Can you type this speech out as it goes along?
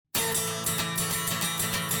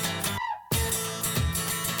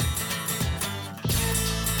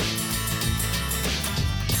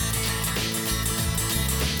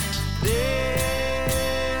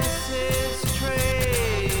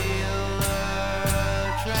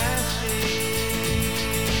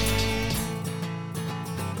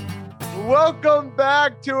welcome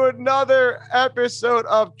back to another episode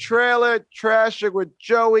of Trailer Trashing with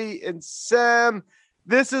Joey and Sam.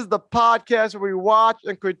 This is the podcast where we watch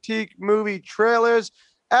and critique movie trailers.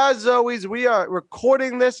 As always, we are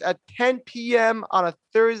recording this at 10 p.m. on a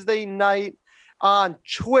Thursday night on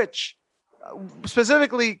Twitch,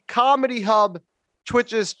 specifically Comedy Hub,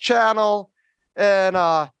 Twitch's channel. And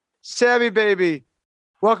Sammy, baby,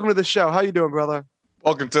 welcome to the show. How you doing, brother?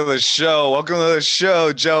 Welcome to the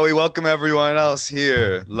show, Joey. Welcome everyone else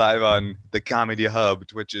here live on the Comedy Hub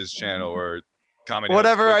Twitch's channel or Comedy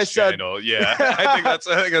Whatever Hub I Twitch said. channel. Yeah, I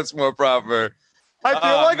think that's more proper. I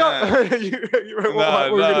feel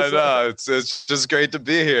No. It's just great to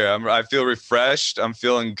be here. I feel refreshed. I'm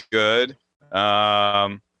feeling good,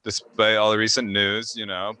 despite all the recent news,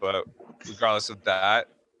 But regardless of that,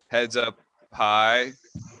 heads up high.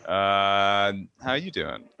 How are you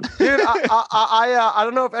doing, dude? I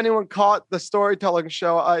don't know if anyone caught the storytelling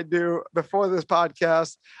show I do before this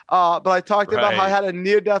podcast, but I talked about how I had a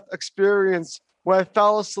near-death experience where I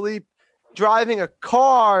fell asleep driving a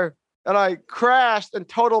car and I crashed and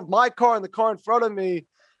totaled my car and the car in front of me.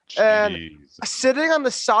 Jeez. And sitting on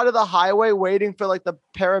the side of the highway waiting for like the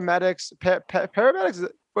paramedics,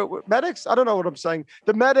 medics, I don't know what I'm saying.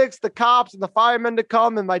 The medics, the cops, and the firemen to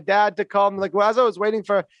come, and my dad to come. Like as I was waiting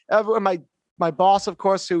for everyone, my boss, of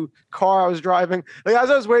course, who car I was driving. Like as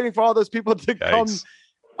I was waiting for all those people to come,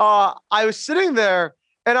 I was sitting there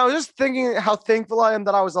and I was just thinking how thankful I am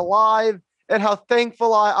that I was alive. And how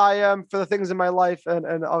thankful I am for the things in my life. And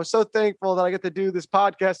I was so thankful that I get to do this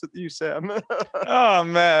podcast with you, Sam. Oh,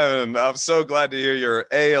 man. I'm so glad to hear you're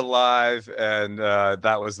alive. And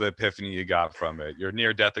that was the epiphany you got from it. Your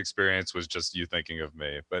near-death experience was just you thinking of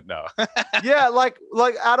me, but no. Yeah, like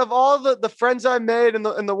out of all the friends I made and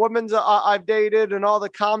the women I've dated and all the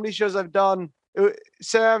comedy shows I've done,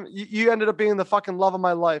 Sam, you ended up being the fucking love of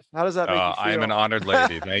my life. How does that make you feel? I am an honored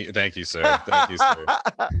lady. Thank you, sir. Thank you,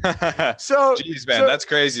 sir. So, jeez, man, that's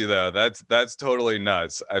crazy though. That's totally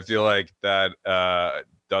nuts. I feel like that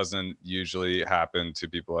doesn't usually happen to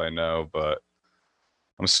people I know, but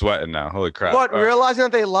I'm sweating now. Holy crap! What? Realizing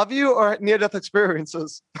that they love you or near-death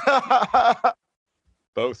experiences?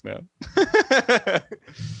 Both, man.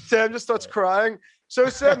 Sam just starts crying. So,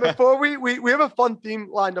 Sam, before we have a fun theme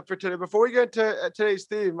lined up for today. Before we get into today's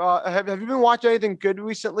theme, have you been watching anything good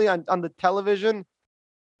recently on the television?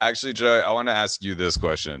 Actually, Joey, I want to ask you this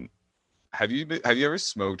question: Have you ever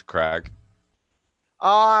smoked crack?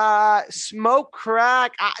 Smoke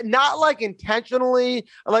crack, not like intentionally.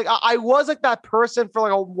 Like I was like that person for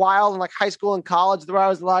like a while in like high school and college, where I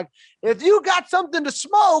was like, if you got something to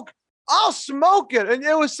smoke, I'll smoke it. And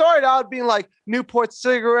it started out being like Newport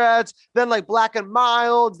cigarettes, then like Black and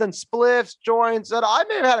Milds, then spliffs, joints. And I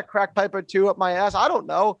may have had a crack pipe or two up my ass. I don't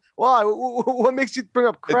know. Why? What makes you bring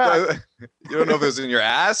up crack? You don't know if it was in your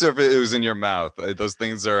ass or if it was in your mouth. Those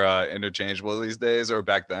things are interchangeable these days, or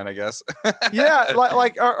back then, I guess. Yeah,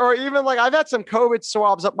 or even like I've had some COVID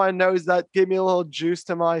swabs up my nose that gave me a little juice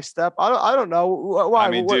to my step. I don't know why.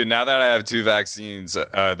 I mean, dude, now that I have 2 vaccines,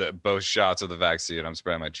 both shots of the vaccine, I'm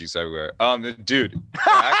spraying my cheeks everywhere. Dude,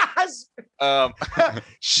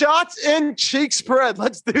 shots in, cheek spread.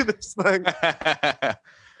 Let's do this thing.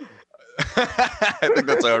 I think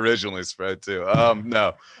that's how I originally spread too.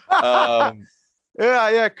 No.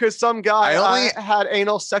 Yeah, because some guy had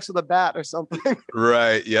anal sex with a bat or something.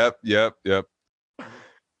 Right. Yep.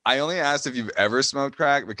 I only asked if you've ever smoked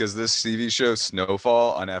crack because this TV show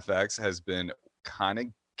Snowfall on FX has been kind of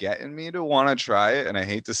getting me to want to try it, and I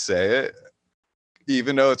hate to say it,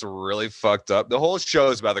 even though it's really fucked up. The whole show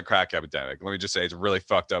is about the crack epidemic. Let me just say it's really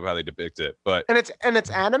fucked up how they depict it. But and it's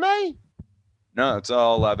anime? No, it's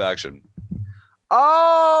all live action.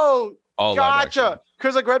 Oh, all gotcha.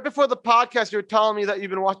 Because like right before the podcast, you were telling me that you've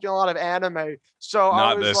been watching a lot of anime. So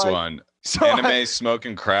not I was this like, one. So anime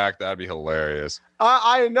smoking crack, that'd be hilarious.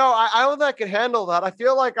 I know. I don't think I could handle that. I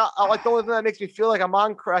feel like I like the only thing that makes me feel like I'm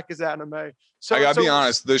on crack is anime. So I gotta be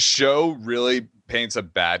honest, the show really paints a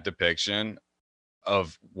bad depiction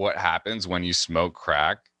of what happens when you smoke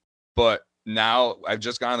crack. But now I've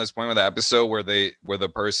just gotten to this point with the episode where the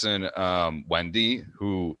person Wendy,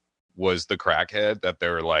 who was the crackhead that they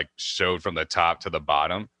were like showed from the top to the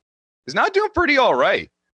bottom, is now doing pretty all right.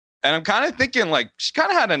 And I'm kind of thinking like she kind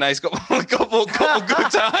of had a nice couple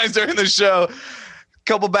good times during the show.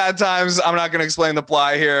 Couple bad times. I'm not going to explain the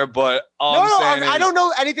plot here, but I don't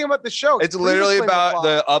know anything about the show. It's literally about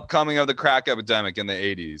the upcoming of the crack epidemic in the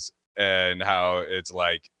 80s and how it's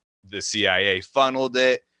like the CIA funneled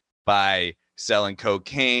it by selling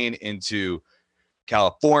cocaine into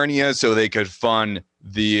California so they could fund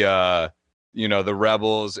the the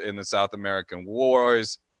rebels in the South American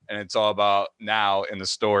wars. And it's all about now in the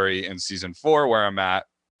story in season 4 where I'm at.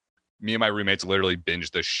 Me and my roommates literally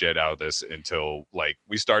binged the shit out of this until like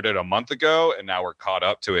we started a month ago, and now we're caught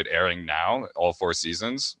up to it airing now, all 4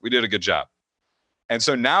 seasons. We did a good job. And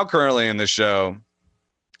so now currently in the show,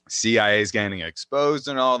 CIA is getting exposed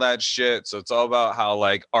and all that shit. So it's all about how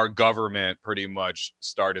like our government pretty much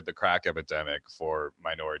started the crack epidemic for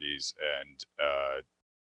minorities and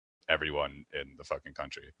everyone in the fucking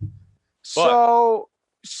country. So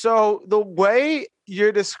the way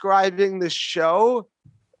you're describing the show,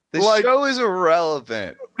 the like, show is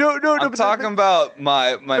irrelevant. No. I'm talking about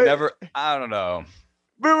my never. I don't know.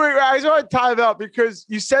 Wait, I just want to time out because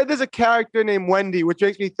you said there's a character named Wendy, which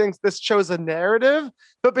makes me think this show's a narrative.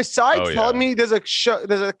 But besides telling me there's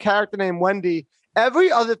a character named Wendy,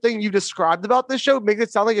 every other thing you described about this show makes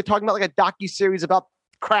it sound like you're talking about like a docuseries about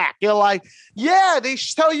crack. You're like, yeah, they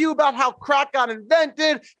tell you about how crack got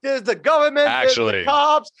invented. There's the government, actually, there's the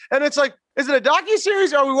cops, and it's like, is it a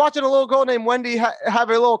docuseries or are we watching a little girl named Wendy have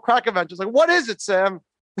a little crack adventure? It's like, what is it, Sam?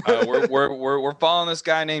 We're following this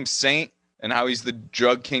guy named Saint and how he's the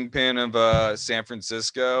drug kingpin of San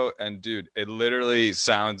Francisco. And dude, it literally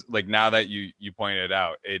sounds like, now that you pointed it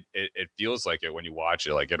out, it feels like it when you watch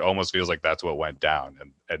it. Like it almost feels like that's what went down,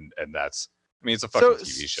 and that's. I mean, it's a fucking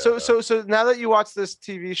TV show. So now that you watch this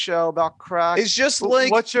TV show about crack, it's just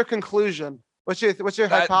like, what's your conclusion? What's your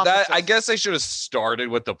hypothesis? I guess I should have started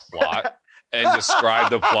with the plot and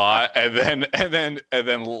described the plot, and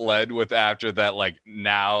then led with after that. Like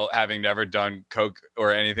now, having never done coke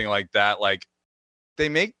or anything like that, like they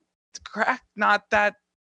make crack not that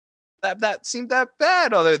seemed that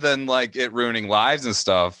bad, other than like it ruining lives and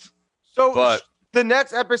stuff. So, but the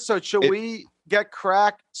next episode, should we get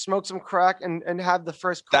crack, smoke some crack, and have the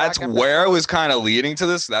first crack That's episode? Where I was kind of leading to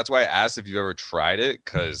this. That's why I asked if you've ever tried it,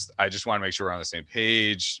 because I just want to make sure we're on the same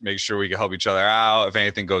page, make sure we can help each other out if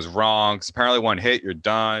anything goes wrong. Because apparently one hit, you're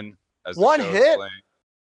done. One hit?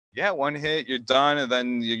 Yeah, one hit, you're done, and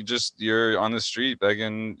then you're on the street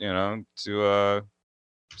begging, to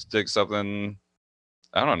stick something,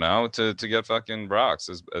 I don't know, to get fucking rocks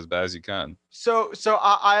as bad as you can. So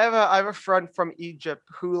I have a friend from Egypt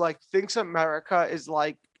who like thinks America is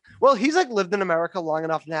like, well, he's like lived in America long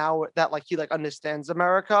enough now that like he like understands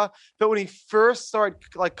America. But when he first started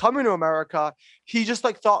like coming to America, he just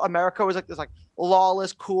like thought America was like this like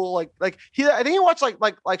lawless, cool, like I think he watched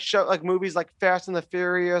like show like movies like Fast and the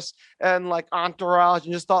Furious and like Entourage,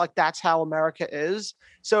 and just thought like that's how America is.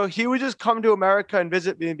 So he would just come to America and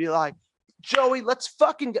visit me and be like, Joey, let's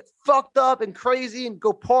fucking get fucked up and crazy and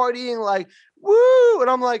go partying, like, woo. And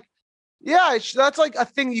I'm like, yeah, that's like a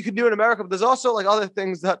thing you can do in America, but there's also like other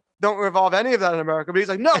things that don't involve any of that in America. But he's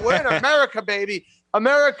like, no, we're in America, baby.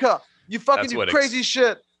 America, you fucking do crazy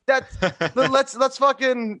shit. Let's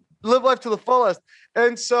fucking live life to the fullest.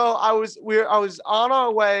 And so I was on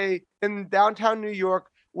our way in downtown New York,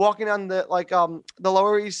 walking on the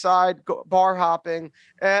Lower East Side, bar hopping,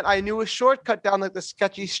 and I knew a shortcut down like the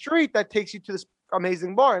sketchy street that takes you to this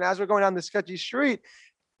amazing bar. And as we're going down the sketchy street,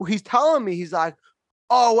 he's telling me, he's like,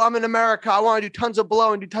 oh, I'm in America, I want to do tons of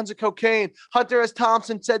blow and do tons of cocaine. Hunter S.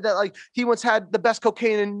 Thompson said that like he once had the best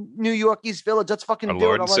cocaine in New York East Village. Let's fucking do it.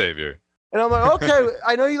 Lord and Savior. And I'm like, okay,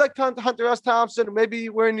 I know you like Hunter S. Thompson. Maybe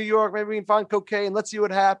we're in New York. Maybe we can find cocaine. Let's see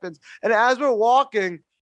what happens. And as we're walking,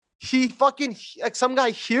 he fucking, like, some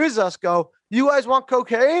guy hears us go, you guys want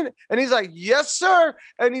cocaine? And he's like, yes, sir.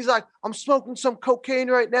 And he's like, I'm smoking some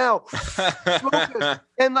cocaine right now.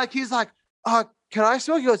 And like, he's like, can I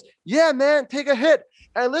smoke? He goes, yeah, man, take a hit.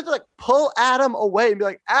 And I literally like pull Adam away and be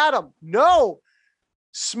like, Adam, no,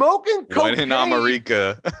 smoking cocaine. In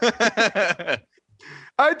America.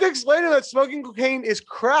 I had to explain to him that smoking cocaine is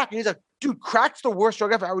crack. And he's like, dude, crack's the worst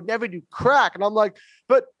drug ever. I would never do crack. And I'm like,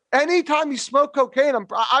 but anytime you smoke cocaine,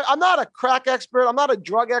 I'm not a crack expert. I'm not a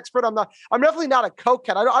drug expert. I'm definitely not a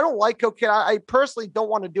cokehead. I don't like cocaine. I personally don't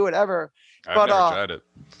want to do it ever. I've never tried it.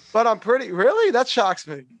 But I'm really? That shocks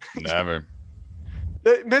me. Never.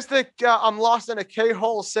 Mr. I'm lost in a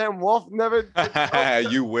K-hole. Sam Wolf never.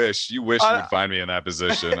 You wish you would find me in that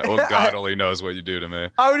position. Oh, God only knows what you do to me.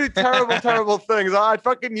 I would do terrible, terrible things. I'd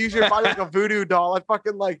fucking use your body like a voodoo doll. I'd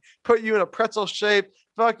fucking like put you in a pretzel shape,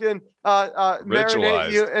 fucking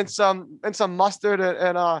marinate you in some mustard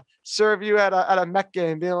and serve you at a Met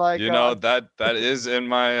game, being like, that is in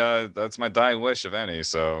my that's my dying wish, if any.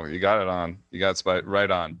 So you got it on. You got right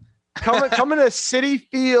on. Coming to City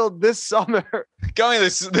Field this summer. Going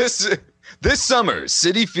this summer,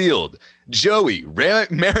 City Field. Joey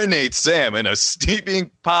marinates Sam in a steaming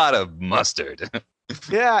pot of mustard.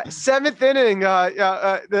 Yeah, 7th inning.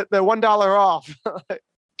 The $1 off.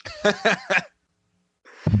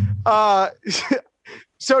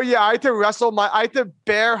 So yeah, I had to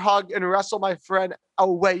bear hug and wrestle my friend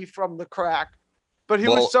away from the crack. But he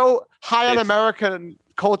was so high on American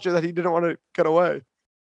culture that he didn't want to get away.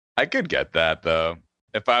 I could get that though.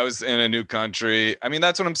 If I was in a new country, I mean,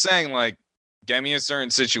 that's what I'm saying. Like, get me a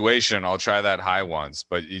certain situation, I'll try that high once.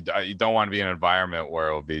 But you don't want to be in an environment where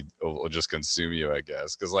it'll just consume you, I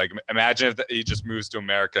guess. Because like, imagine if he just moves to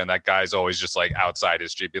America and that guy's always just like outside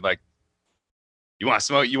his street, be like, "You want to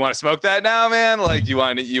smoke? You want to smoke that now, man? Like, you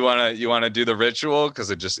want to do the ritual?"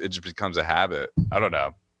 Because it just becomes a habit. I don't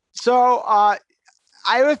know. So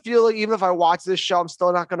I have a feeling even if I watch this show, I'm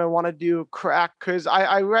still not going to want to do crack because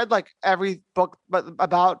I read like every book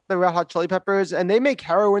about the Red Hot Chili Peppers and they make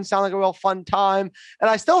heroin sound like a real fun time. And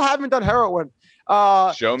I still haven't done heroin.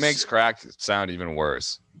 Show makes crack sound even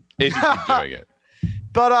worse if you keep doing it.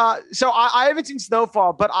 But so I haven't seen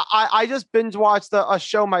Snowfall, but I just binge watched a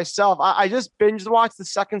show myself. I just binge watched the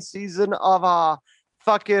second season of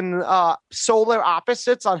fucking Solar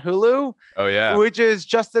Opposites on Hulu. Oh yeah, which is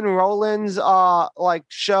Justin Roiland's like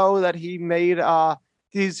show that he made.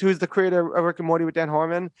 Who's the creator of Rick and Morty with Dan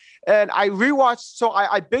Harmon. And I rewatched, so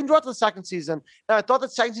I binge watched the second season, and I thought the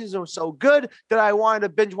second season was so good that I wanted to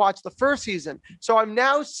binge watch the first season. So I'm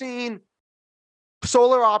now seeing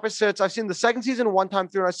Solar Opposites. I've seen the second season one time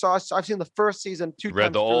through, and I've seen the first season two times.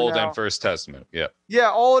 Read the Old and First Testament.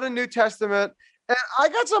 Yeah, Old and New Testament. And I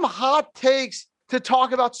got some hot takes to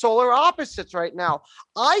talk about Solar Opposites right now.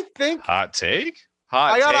 I think hot take.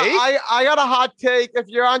 I got a hot take. If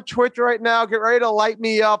you're on Twitch right now, get ready to light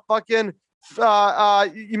me up. Fucking,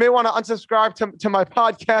 you may want to unsubscribe to my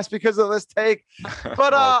podcast because of this take.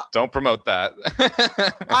 But well, don't promote that.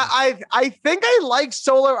 I think I like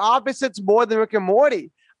Solar Opposites more than Rick and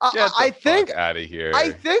Morty. I think out of here.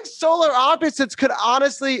 I think Solar Opposites could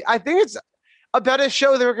honestly. I think it's a better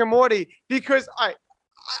show than Rick and Morty because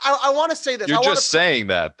I want to say this. You're just saying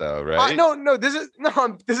that though, right? No. This is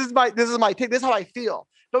my take. This is how I feel.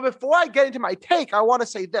 But before I get into my take, I want to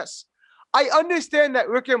say this. I understand that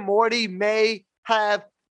Rick and Morty may have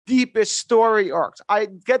deepest story arcs. I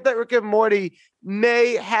get that Rick and Morty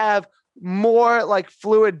may have more like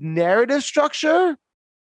fluid narrative structure.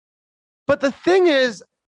 But the thing is,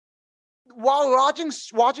 while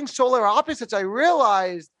watching Solar Opposites, I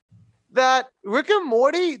realized that Rick and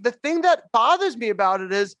Morty, the thing that bothers me about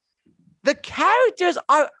it is the characters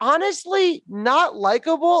are honestly not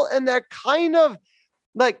likable and they're kind of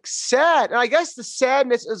like sad. And I guess the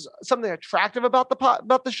sadness is something attractive about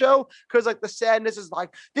the show because like the sadness is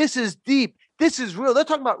like, this is deep. This is real. They're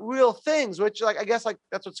talking about real things, which like, I guess like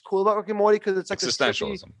that's what's cool about Rick and Morty because it's like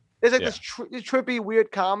existentialism. It's like this trippy,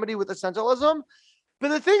 weird comedy with essentialism. But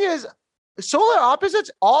the thing is, Solar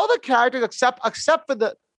Opposites, all the characters except for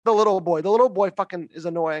the little boy. The little boy fucking is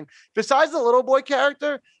annoying. Besides the little boy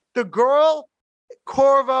character, the girl,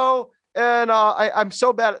 Corvo, and I'm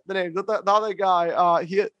so bad at the name. The other guy,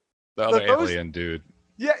 the other alien dude.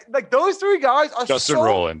 Yeah, like those three guys are Justin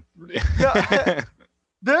Roiland. Yeah,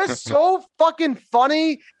 they're so fucking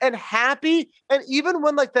funny and happy. And even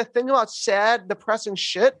when like the thing about sad, depressing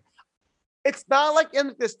shit, it's not like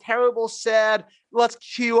in this terrible, sad, let's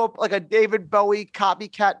cue up like a David Bowie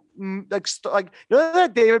copycat, like you know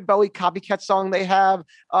that David Bowie copycat song they have,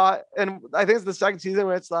 and I think it's the second season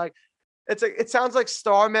where it's like it sounds like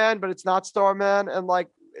Starman, but it's not Starman, and like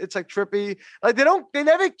it's like trippy. Like they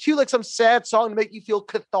never cue like some sad song to make you feel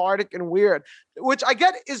cathartic and weird, which I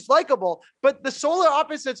get is likable. But the Solar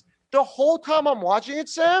Opposites, the whole time I'm watching it,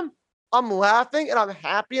 Sam, I'm laughing and I'm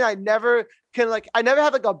happy, and I never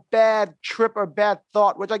have like a bad trip or bad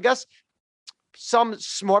thought, which I guess some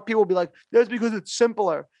smart people will be like, that's because it's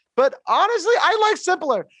simpler. But honestly, I like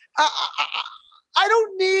simpler. I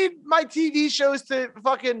don't need my TV shows to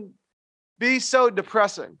fucking be so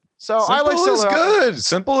depressing. So simple I like is good.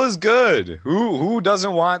 Simple is good. Who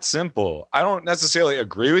doesn't want simple? I don't necessarily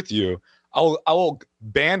agree with you. I will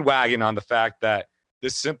bandwagon on the fact that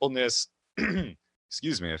this simpleness.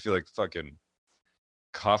 Excuse me. I feel like fucking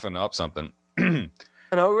coughing up something. An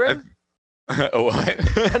O-ring? A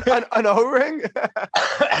what? an O-ring?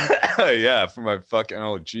 Yeah, for my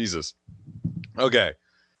fucking Jesus. Okay.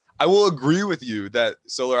 I will agree with you that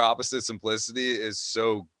Solar Opposite simplicity is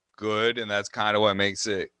so good, and that's kind of what makes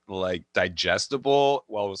it like digestible.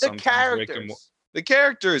 Well, sometimes the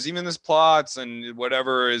characters, even this plots and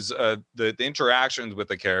whatever is the interactions with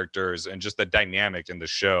the characters and just the dynamic in the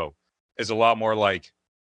show is a lot more like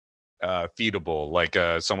feedable, like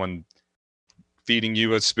someone feeding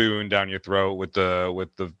you a spoon down your throat with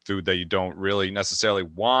the food that you don't really necessarily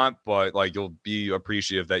want, but like you'll be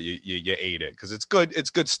appreciative that you ate it because it's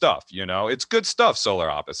good stuff, you know. It's good stuff. Solar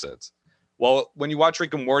Opposites. Well, when you watch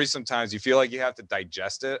Rick and Morty, sometimes you feel like you have to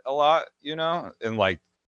digest it a lot, and like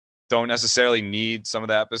don't necessarily need some of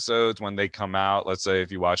the episodes when they come out. Let's say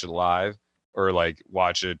if you watch it live or like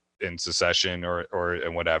watch it in succession or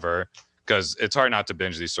and whatever, because it's hard not to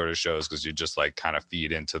binge these sort of shows because you just like kind of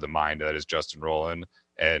feed into the mind that is Justin Roiland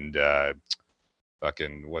and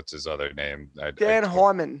fucking what's his other name? Dan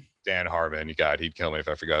Harmon. Dan Harmon. God, he'd kill me if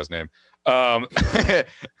I forgot his name. Dan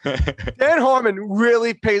Harmon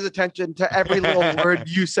really pays attention to every little word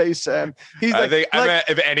you say, Sam. He's I meant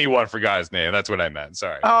if anyone forgot his name, that's what I meant.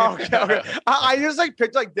 Sorry. Oh, okay. I just like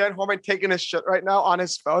picture like Dan Harmon taking his shit right now on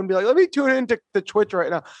his phone, be like, let me tune into the Twitch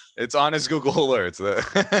right now. It's on his Google Alerts.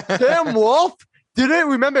 Damn Wolf didn't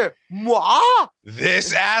remember moi?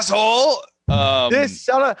 This asshole. This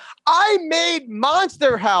son of, I made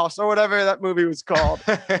Monster House or whatever that movie was called.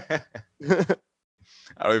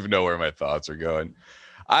 I don't even know where my thoughts are going.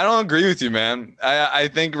 I don't agree with you, man. I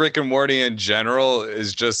think Rick and Morty in general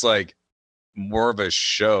is just like more of a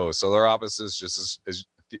show. Solar Opposites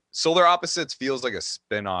Solar Opposites feels like a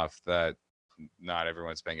spinoff that not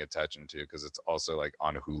everyone's paying attention to because it's also like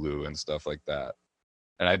on Hulu and stuff like that.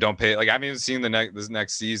 And I don't pay, like, I haven't even seen this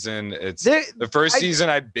next season. It's the first season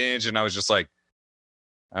I binged and I was just like,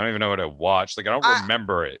 I don't even know what I watched. Like, I don't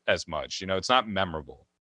remember it as much. It's not memorable.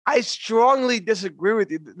 I strongly disagree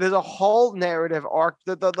with you. There's a whole narrative arc.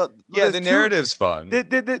 The narrative's fun. But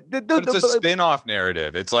it's a spin-off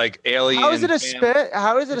narrative. It's like Alien. How is it a spin?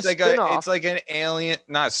 How is it a spin-off? It's like an Alien,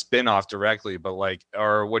 not spin-off directly, but like,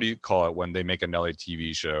 or what do you call it when they make another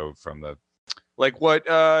TV show from the, like what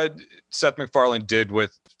Seth MacFarlane did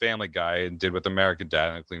with Family Guy and did with American Dad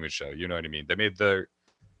and the Cleveland Show. You know what I mean? They made their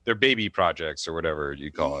baby projects or whatever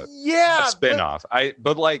you call it. Yeah, a spin-off.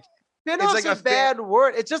 But like. Spin-off's like a bad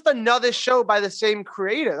word. It's just another show by the same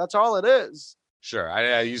creator. That's all it is. Sure.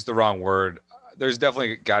 I used the wrong word. There's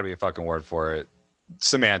definitely got to be a fucking word for it.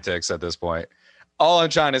 Semantics at this point. All I'm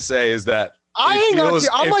trying to say is that I'm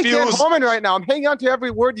like Dan Harmon right now. I'm hanging on to every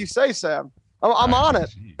word you say, Sam. I'm on it.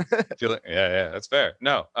 Yeah, that's fair.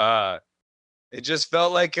 No, it just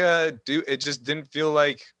felt like it just didn't feel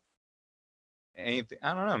like anything.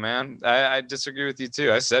 I don't know, man. I disagree with you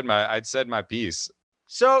too. I said my piece.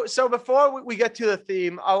 So before we get to the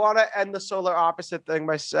theme, I want to end the Solar Opposite thing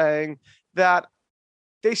by saying that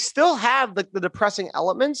they still have the depressing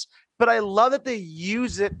elements, but I love that they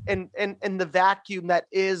use it in the vacuum that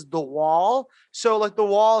is the wall. So like the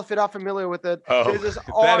wall, if you're not familiar with it, there's this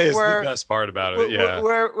that is the best part about it. Yeah,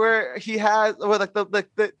 where he has like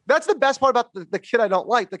the that's the best part about the kid I don't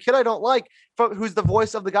like. The kid I don't like, who's the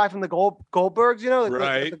voice of the guy from the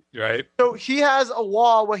Goldbergs, right. So he has a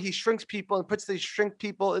wall where he shrinks people and puts these shrink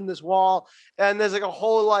people in this wall, and there's like a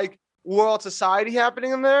whole like world society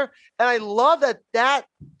happening in there. And I love that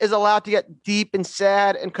is allowed to get deep and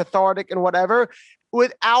sad and cathartic and whatever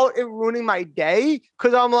without it ruining my day.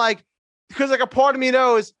 Because a part of me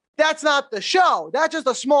knows that's not the show. That's just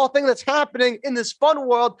a small thing that's happening in this fun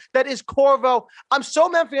world that is Corvo. I'm so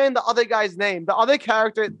mad forgetting the other guy's name. The other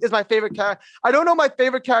character is my favorite character. I don't know my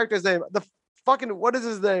favorite character's name. What is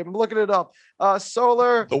his name? I'm looking it up.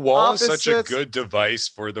 Solar. The wall Opposites. Is such a good device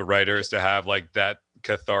for the writers to have like that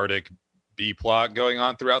cathartic B plot going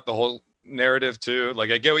on throughout the whole narrative too. Like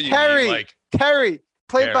I get what you mean. Like Terry,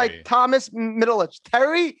 played by Thomas Middleditch.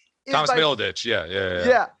 Middleditch.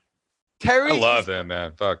 Yeah. Terry. I love him,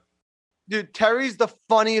 man. Fuck. Dude, Terry's the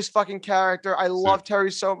funniest fucking character. I love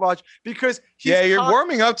Terry so much because you're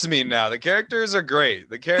warming up to me now. The characters are great.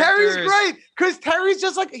 Terry's great because Terry's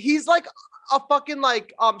just like he's like a fucking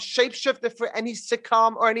like shapeshifter for any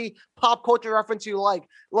sitcom or any pop culture reference you like.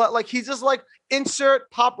 Like he's just like insert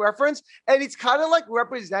pop reference, and he's kind of like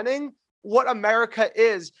representing what America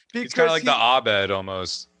is. Because he's kind of like the Abed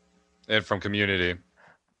almost, and from Community.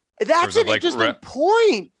 That's an interesting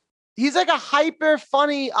point. He's like a hyper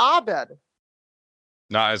funny Abed.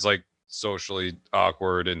 Not as like socially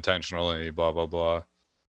awkward, intentionally, blah blah blah.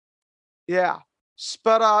 Yeah.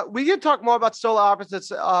 But we can talk more about Solar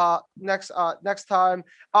Opposites next time.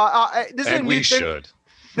 This is we should.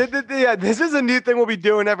 This is a new thing we'll be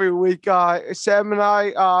doing every week. Sam and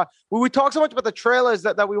I, we talk so much about the trailers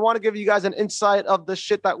that we want to give you guys an insight of the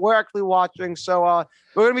shit that we're actually watching. So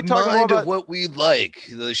we're going to be talking more about what we like,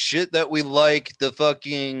 the shit that we like, the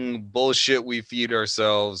fucking bullshit we feed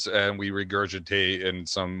ourselves and we regurgitate in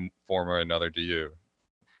some form or another to you.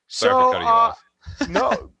 Sorry for cutting you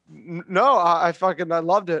off. No, I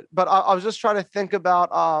loved it. But I was just trying to think about,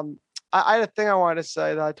 I had a thing I wanted to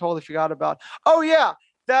say that I totally forgot about. Oh yeah.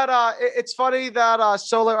 That it's funny that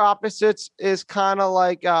Solar Opposites is kind of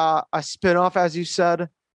like a spinoff, as you said,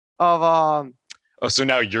 of Oh, so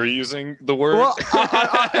now you're using the word? Well,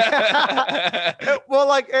 well,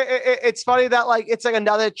 like it's funny that like it's like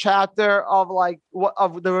another chapter of like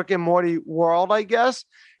of the Rick and Morty world, I guess,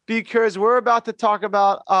 because we're about to talk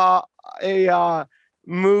about a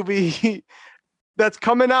movie that's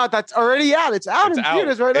coming out. That's already out. It's out in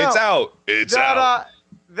theaters right now. It's out. It's out.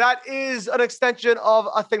 That is an extension of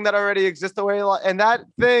a thing that already exists away, and that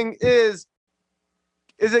thing is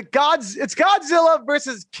it It's Godzilla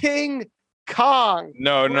versus King Kong.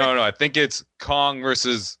 No. I think it's Kong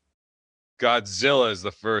versus Godzilla is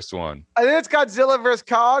the first one. I think it's Godzilla versus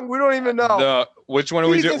Kong. We don't even know. Which one are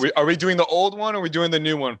we doing? Are we doing the old one or are we doing the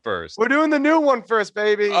new one first? We're doing the new one first,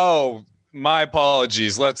 baby. Oh, my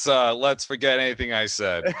apologies. Let's forget anything I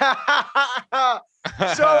said.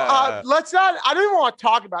 So let's not. I don't even want to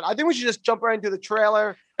talk about it. I think we should just jump right into the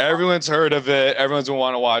trailer. Everyone's heard of it. Everyone's gonna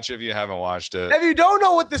want to watch it if you haven't watched it. If you don't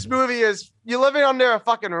know what this movie is, you're living under a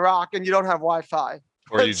fucking rock and you don't have Wi-Fi.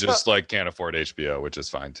 Or you just like can't afford HBO, which is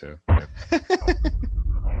fine too.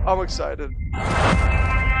 I'm excited.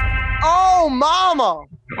 Oh, mama!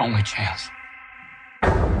 Only chance.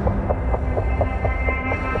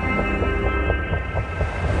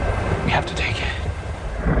 We have to take it.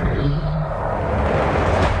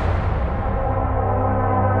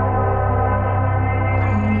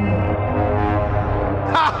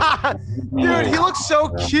 Dude, he looks so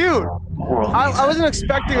cute. I wasn't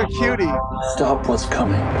expecting a cutie. Stop what's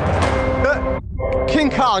coming. King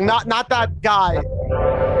Kong, not that guy.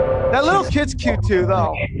 That little kid's cute too,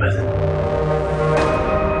 though.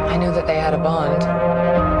 I knew that they had a bond.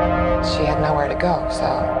 She had nowhere to go, so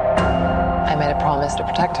I made a promise to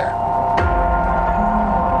protect her.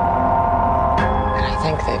 And I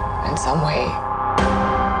think that in some way,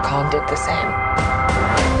 Kong did the same.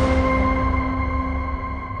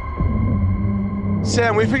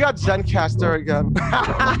 Sam, we forgot Zencaster again.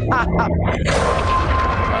 I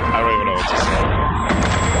don't even know what to say.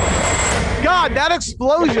 God, that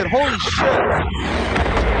explosion! Holy shit!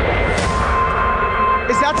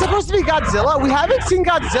 Is that supposed to be Godzilla? We haven't seen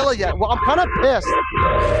Godzilla yet. Well, I'm kind of pissed.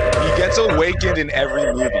 He gets awakened in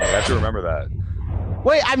every movie. You have to remember that.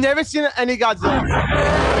 Wait, I've never seen any Godzilla.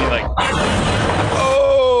 I mean, like,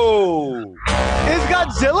 oh! Is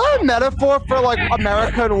Godzilla a metaphor for like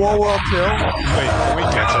America in World War II? Wait, can we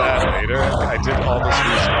get to that later? I did all this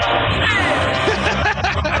research.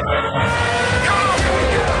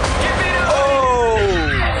 Oh!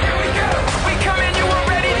 We come in, you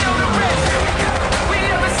already know the rest. We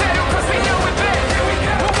never settle 'cause we know it best.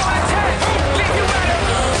 We'll want to test, leave you at it.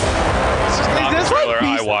 This is not this the trailer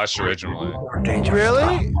like I watched originally.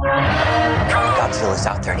 Really? Godzilla's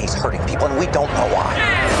out there and he's hurting people and we don't know why.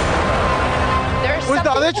 Was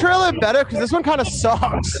the other trailer better? Because this one kind of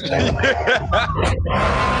sucks. The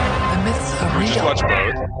myths are We just real. watch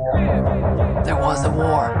both. There was a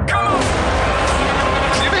war,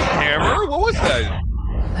 Does he have a hammer? What was that?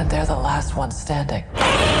 and they're the last ones standing.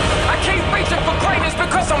 I keep reaching for greatness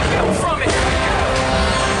because I'm built from it.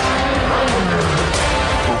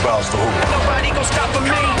 Who bows to who? Nobody gonna stop for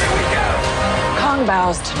me. Kong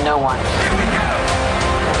bows to no one.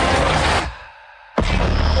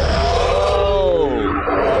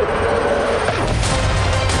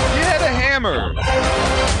 He had a hammer.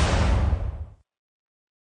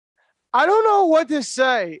 I don't know what to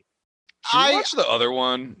say. Should we watch the other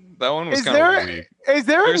one? That one was Is kind there of weak. is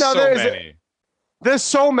there There's another? so many. There's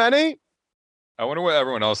so many. I wonder what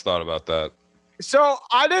everyone else thought about that. So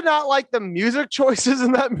I did not like the music choices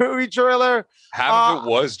in that movie trailer. Half of it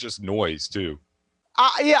was just noise too.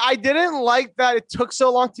 I didn't like that it took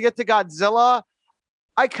so long to get to Godzilla.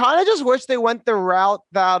 I kind of just wish they went the route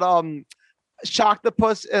that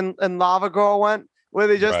Shocktopus and Lava Girl went, where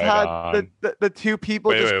they just Right had on. the two people.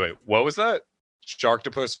 Wait. What was that?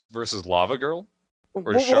 Sharktopus versus Lava Girl?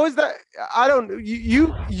 What Shark- was that? I don't know.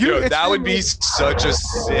 You. Yo, it's that would been- be such a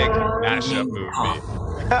sick mashup movie.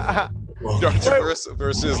 Sharktopus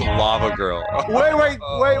versus Lava Girl. Wait.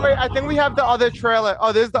 I think we have the other trailer.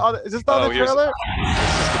 Oh, there's the other. Is this the other here's- trailer?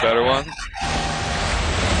 This is the better one.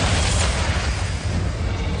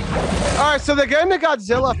 All right, so they're getting to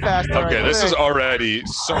Godzilla faster. Okay, I this is think. already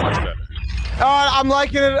so much better. All right, I'm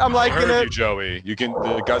liking it. I'm I liking heard you, it. Joey. You can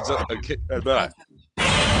the Godzilla.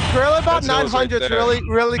 Trailer about Godzilla's right 900's there.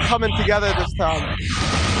 really coming together this time.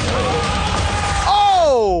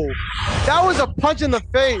 Oh, that was a punch in the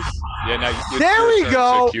face. Yeah, now it's There your we turn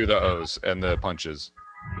go. To cue the O's and the punches.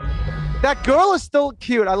 That girl is still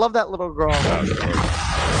cute. I love that little girl.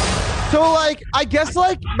 So, like, I guess,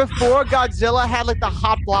 like, before Godzilla had, like, the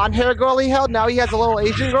hot blonde hair girl he held, now he has a little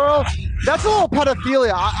Asian girl. That's a little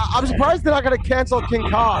pedophilia. I'm surprised they're not going to cancel King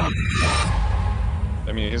Kong.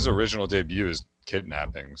 I mean, his original debut is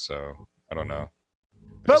kidnapping, so I don't know.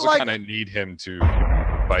 But, I also like- kind of need him to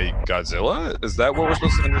fight Godzilla. Is that what we're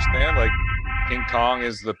supposed to understand? Like King Kong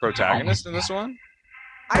is the protagonist in this one?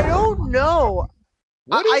 I don't know.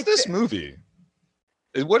 What is I this movie?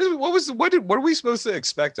 What are we supposed to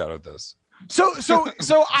expect out of this? So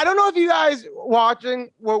I don't know if you guys watching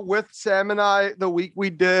were with Sam and I the week we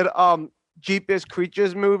did Jeepers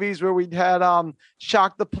Creatures movies where we had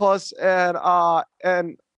Shock the Puss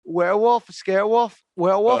and Werewolf, Scarewolf,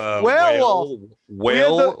 Werewolf,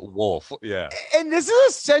 Werewolf. Yeah. And this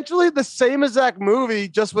is essentially the same exact movie,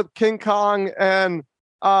 just with King Kong and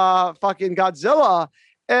fucking Godzilla.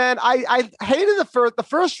 And I hated the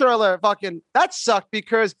first trailer. Fucking that sucked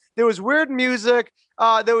because there was weird music.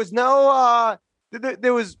 There was no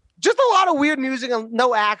there was just a lot of weird music and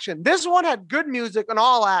no action. This one had good music and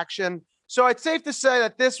all action. So it's safe to say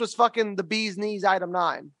that this was fucking the bee's knees item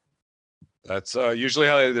 9. That's usually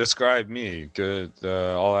how they describe me. Good,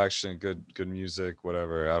 all action, good music,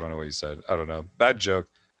 whatever. I don't know what you said. I don't know. Bad joke.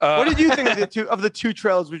 What did you think of the two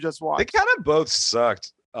trailers we just They watched? kind of both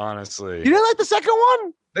sucked, honestly. You didn't like the second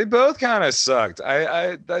one? They both kind of sucked.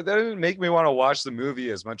 That didn't make me want to watch the movie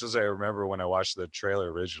as much as I remember when I watched the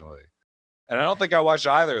trailer originally. And I don't think I watched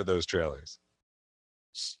either of those trailers.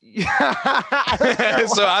 Yeah.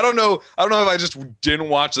 So I don't know if I just didn't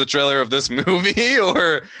watch the trailer of this movie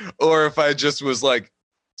or if I just was like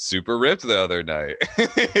super ripped the other night.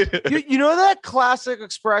 You know that classic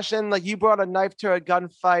expression, like you brought a knife to a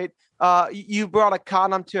gunfight, you brought a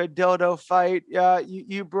condom to a dildo fight,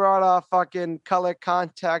 you brought a fucking color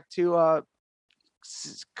contact to a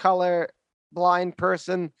color blind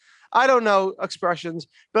person. I don't know expressions,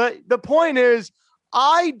 but the point is,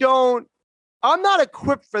 I'm not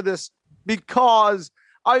equipped for this because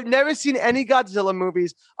I've never seen any Godzilla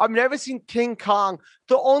movies. I've never seen King Kong.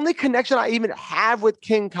 The only connection I even have with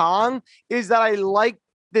King Kong is that I like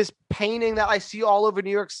this painting that I see all over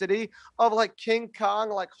New York City of like King Kong,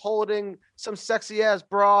 like holding some sexy ass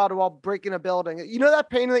broad while breaking a building. You know that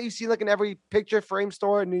painting that you see like in every picture frame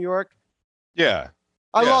store in New York? Yeah.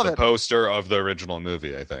 I love the it. poster of the original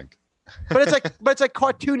movie, I think. But it's like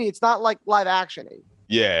cartoony. It's not like live actiony.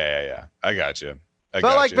 Yeah. I got you. But,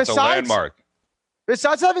 like, It's a besides- landmark.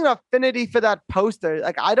 Besides having an affinity for that poster,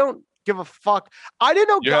 like I don't give a fuck. I didn't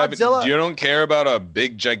know Godzilla. You don't care about a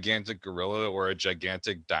big gigantic gorilla or a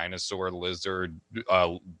gigantic dinosaur lizard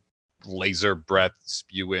laser breath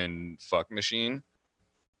spewing fuck machine.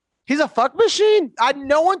 He's a fuck machine.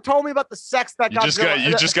 No one told me about the sex that You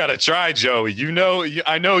Godzilla. just got to try, Joey.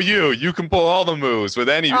 I know you. You can pull all the moves with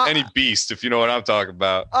any beast, if you know what I'm talking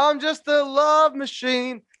about. I'm just a love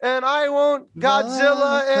machine, and I won't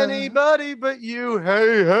Godzilla anybody but you.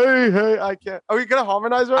 Hey. I can't. Are we gonna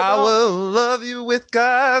harmonize right I now? will love you with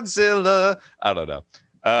Godzilla. I don't know.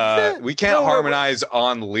 We can't No, wait. harmonize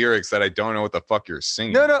on lyrics that I don't know what the fuck you're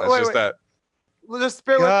singing. No, That's wait, just wait. that. Well, just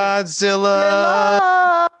bear with me.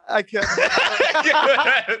 Godzilla. I can't.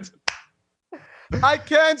 I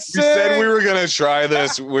can't We sing. said we were gonna try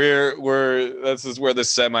this. This is where the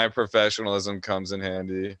semi-professionalism comes in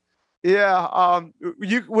handy. Yeah.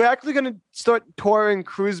 We're actually gonna start touring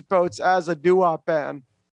cruise boats as a doo-wop band.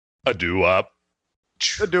 A doo-wop.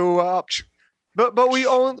 A doo-wop. But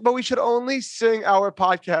we should only sing our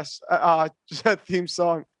podcast theme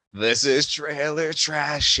song. This is trailer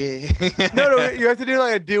trashy. No, you have to do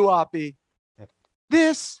like a doo-woppy.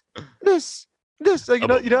 This, like, you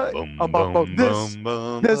know, this.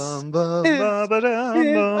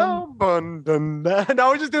 No,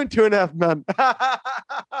 we're just doing 2.5 Men.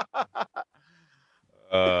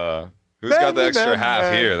 Who's got the extra Man, half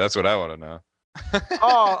man. here? That's what I want to know.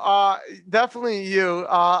 Definitely you.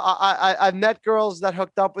 I've met girls that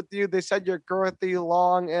hooked up with you. They said you're girthy,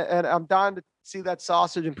 long, and I'm dying to see that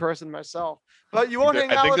sausage in person myself. But you won't hang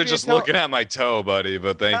out I think with they're me just until- looking at my toe, buddy.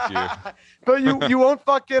 But thank you. But you won't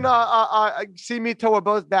fucking see me till we're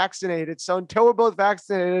both vaccinated. So until we're both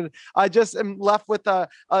vaccinated, I just am left with a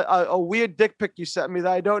weird dick pic you sent me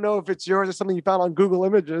that I don't know if it's yours or something you found on Google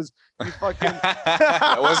Images. You fucking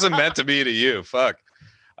That wasn't meant to be to you. Fuck.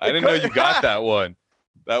 I didn't know you got that one.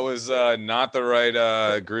 That was not the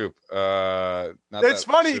right group. It's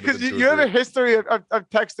funny because you have a history of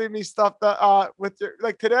texting me stuff that with your,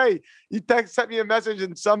 like today you sent me a message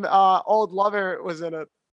and some old lover was in it.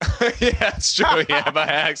 Yeah, it's true. Yeah, by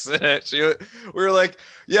accident. We were like,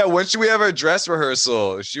 yeah, when should we have our dress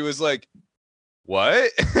rehearsal? She was like, what?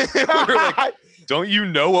 We were like, don't you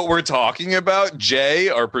know what we're talking about? Jay,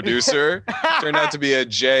 our producer, turned out to be a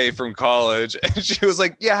Jay from college. And she was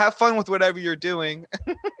like, yeah, have fun with whatever you're doing.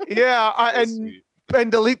 Yeah, So sweet.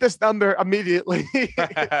 and delete this number immediately.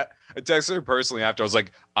 I texted her personally after. I was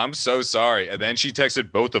like, I'm so sorry. And then she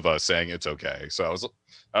texted both of us saying it's okay. So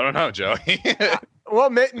I don't know, Joey. Well,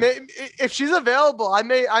 if she's available, I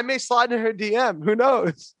may slide in her DM. Who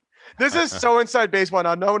knows? This is so inside baseball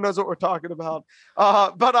now. No one knows what we're talking about.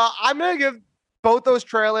 But I'm gonna give both those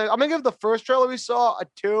trailers. I'm gonna give the first trailer we saw a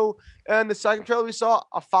 2, and the second trailer we saw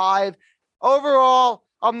a 5. Overall,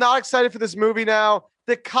 I'm not excited for this movie now.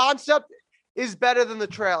 The concept is better than the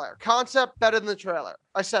trailer. Concept better than the trailer.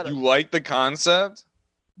 I said it. You like the concept?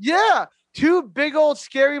 Yeah. 2 big old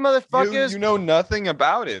scary motherfuckers. You know nothing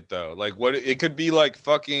about it though. Like what it could be like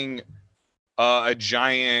fucking a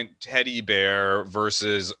giant teddy bear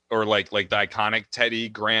versus or like the iconic Teddy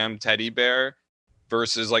Graham teddy bear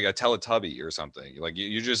versus like a Teletubby or something. Like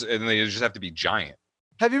you just and they just have to be giant.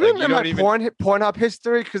 Have you Like, been in my Pornhub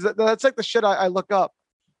history? Because that's like the shit I look up.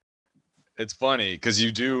 It's funny because you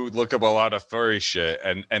do look up a lot of furry shit,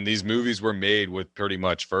 and these movies were made with pretty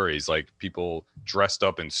much furries, like people dressed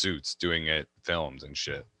up in suits doing it, filmed and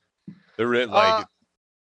shit. They're like,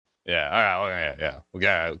 yeah, all right, yeah. We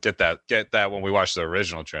gotta get that when we watch the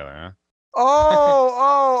original trailer, huh? Wait.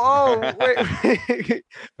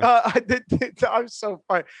 I'm so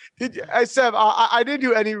fine. Sam, I didn't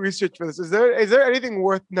do any research for this. Is there anything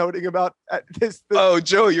worth noting about this? Oh,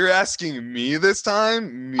 Joe, you're asking me this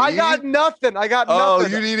time? Me? I got nothing. Oh, you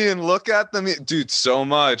didn't even look at them, dude. So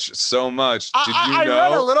much. Did you know? I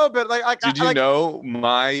read a little bit. Did you know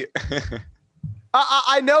my?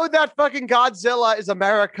 I know that fucking Godzilla is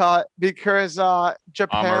America because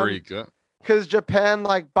Japan. America. Because Japan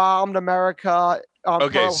like bombed America.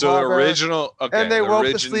 Okay, Pearl so Harbor, the original. Okay, and they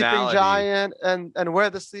woke the sleeping originality. giant, and we're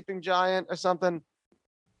the sleeping giant or something.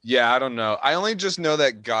 Yeah, I don't know. I only just know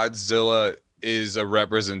that Godzilla is a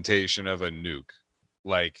representation of a nuke.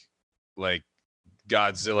 Like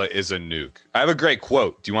Godzilla is a nuke. I have a great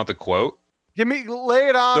quote. Do you want the quote? Lay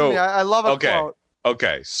it on me. I love a quote.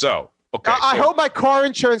 Okay. So I hope my car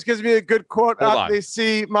insurance gives me a good quote after they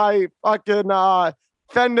see my fucking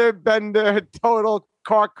fender bender, total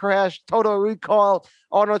car crash, total recall,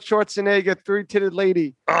 Arnold Schwarzenegger, 3-titted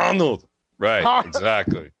lady. Arnold. Right.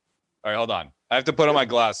 Exactly. All right, hold on. I have to put on my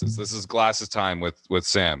glasses. This is glasses time with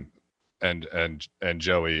Sam and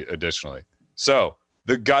Joey additionally. So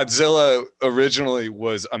the Godzilla originally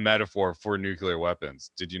was a metaphor for nuclear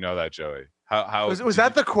weapons. Did you know that, Joey? How was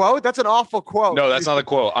that the quote? That's an awful quote. No, that's not the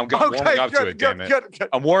quote. I'm warming up to it, damn it. Good.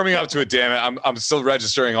 I'm warming up to it, damn it. I'm still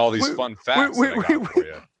registering all these fun facts that I got for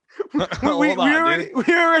you. We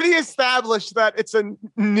already established that it's a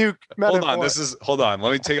nuke metaphor. Hold on.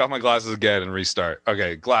 Let me take off my glasses again and restart.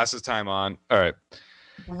 Okay, glasses time on. All right.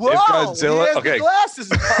 Whoa, Godzilla, he has okay. the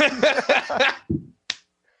glasses on.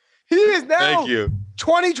 He is now Thank you.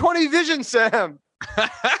 2020 vision, Sam.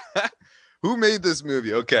 Who made this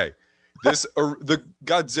movie? Okay. The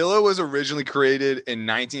Godzilla was originally created in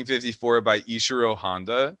 1954 by Ishiro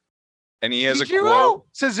Honda, and he has a quote.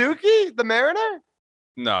 Suzuki, the Mariner.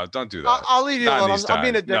 No, don't do that. I'll leave you alone. I'm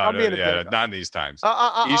being a dick. No, I'm being a dick. Not in these times.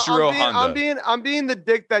 Ishiro Honda. I'm being the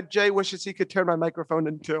dick that Jay wishes he could turn my microphone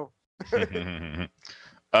into.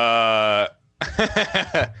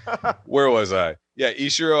 Where was I? Yeah,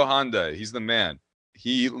 Ishiro Honda. He's the man.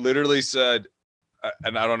 He literally said,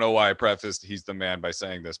 and I don't know why I prefaced he's the man by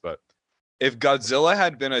saying this, but if Godzilla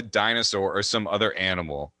had been a dinosaur or some other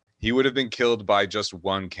animal, he would have been killed by just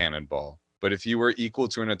one cannonball. But if he were equal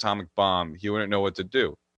to an atomic bomb, he wouldn't know what to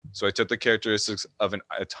do. So I took the characteristics of an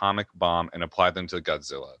atomic bomb and applied them to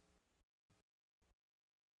Godzilla.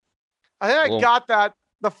 I think I got that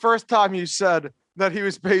the first time you said that he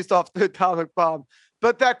was based off the atomic bomb.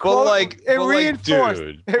 But that quote,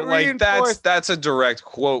 reinforced. That's a direct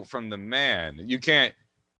quote from the man. You can't,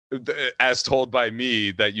 as told by me,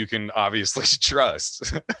 that you can obviously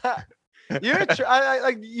trust.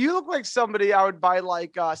 You look like somebody I would buy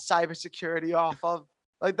like cybersecurity off of.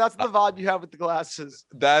 Like that's the vibe you have with the glasses.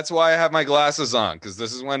 That's why I have my glasses on, because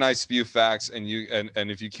this is when I spew facts, and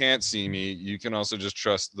if you can't see me, you can also just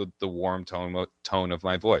trust the warm tone of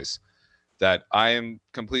my voice. That I am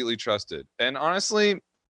completely trusted. And honestly,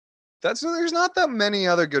 there's not that many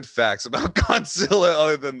other good facts about Godzilla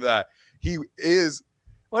other than that. He is.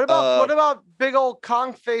 What about big old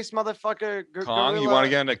Kong face motherfucker? Kong? You want to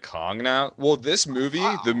get into Kong now? Well, this movie,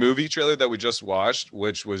 the movie trailer that we just watched,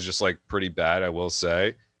 which was just like pretty bad, I will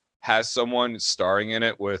say, has someone starring in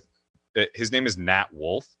it with, his name is Nat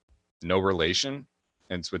Wolff, no relation,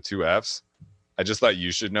 and it's with 2 F's. I just thought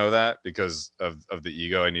you should know that because of the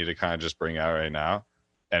ego I need to kind of just bring out right now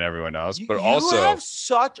and everyone else. But also, you have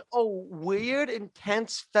such a weird,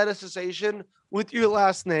 intense fetishization with your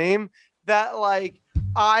last name that like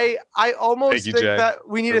I almost think that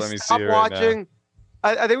we need to stop watching.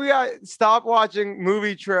 I think we got to stop watching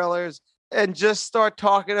movie trailers and just start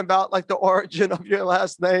talking about like the origin of your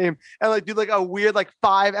last name and like do like a weird like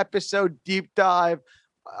 5-episode deep dive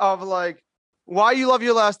of like why you love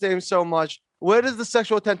your last name so much. Where does the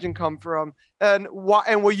sexual attention come from? And why?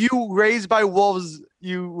 And were you raised by wolves?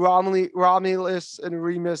 You Romulus and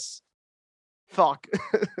Remus? Fuck.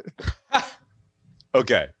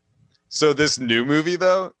 Okay. So this new movie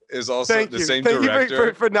though is also Thank the you. same Thank director.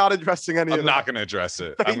 you for not addressing any of I'm that. not going to address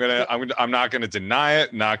it. Thank I'm not going to deny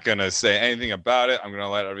it. Not going to say anything about it. I'm going to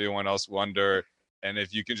let everyone else wonder. And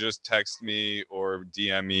if you can just text me or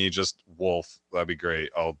DM me, just Wolf, that'd be great.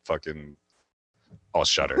 I'll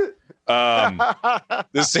shudder.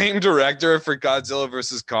 The same director for Godzilla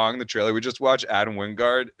vs. Kong, the trailer we just watched, Adam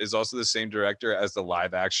Wingard, is also the same director as the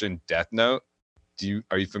live action Death Note.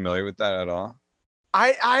 Are you familiar with that at all?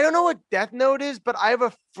 I don't know what Death Note is, but I have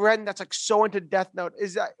a friend that's like so into Death Note.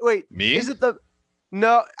 Is that Me? Is it the?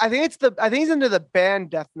 No, I think he's into the band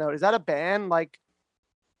Death Note. Is that a band? Like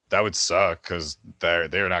That would suck because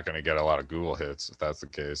they're not going to get a lot of Google hits if that's the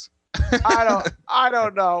case. I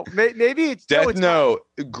don't know. Maybe it's Death Note,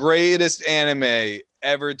 greatest anime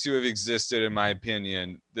ever to have existed, in my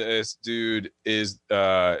opinion. This dude is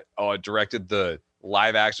directed the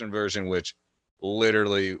live action version, which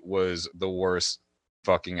literally was the worst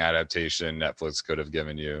fucking adaptation Netflix could have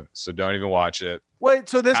given you. So don't even watch it. Wait,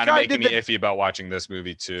 so this Kinda guy making did me iffy about watching this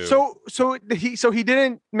movie too. So he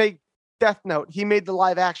didn't make Death Note. He made the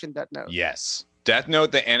live action Death Note. Yes, Death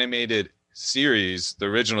Note, the animated series, the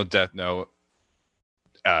original Death Note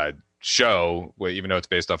show, even though it's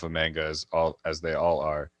based off of manga as they all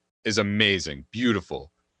are, is amazing,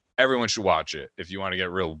 beautiful. Everyone should watch it if you want to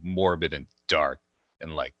get real morbid and dark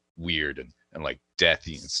and like weird and like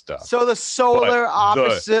deathy and stuff. So the solar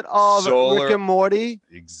opposite of Rick and Morty.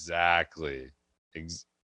 Exactly.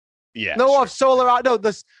 Yeah. No, sure. of solar. No,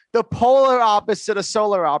 the polar opposite of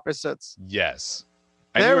solar opposites. Yes.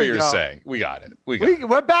 I There knew what we you were go. saying. We got it.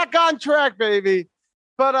 We're back on track, baby.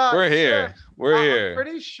 But We're here. yeah, We're I'm here.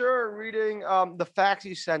 pretty sure reading the facts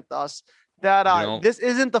you sent us that You know- this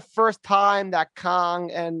isn't the first time that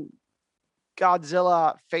Kong and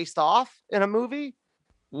Godzilla faced off in a movie.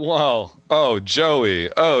 Whoa! Oh, Joey!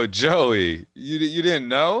 You didn't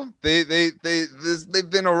know? They've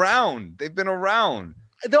been around. They've been around.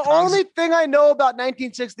 The only thing I know about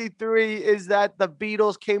 1963 is that the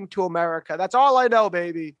Beatles came to America. That's all I know,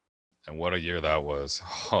 baby. And what a year that was!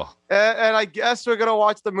 Oh, And I guess we're gonna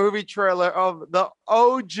watch the movie trailer of the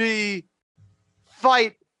OG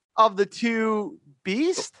fight of the two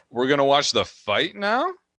beasts. we're gonna watch the fight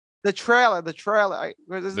now. The trailer. The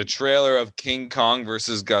trailer of King Kong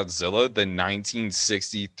versus Godzilla, the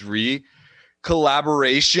 1963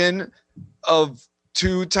 collaboration of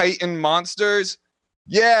two Titan monsters.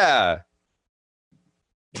 Yeah.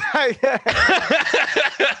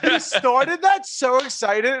 You started that so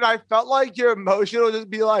excited, and I felt like your emotion would just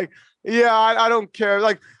be like, "Yeah, I don't care.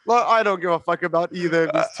 Like, well, I don't give a fuck about either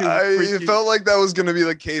of these two." I freaky- felt like that was gonna be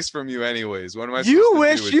the case from you, anyways. What am I? You supposed to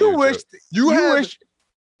wish. do with You Joe? wish. You You have wish.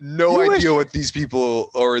 no you idea wish- what these people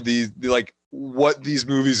or what these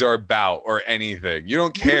movies are about or anything. You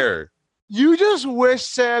don't care. You just wish,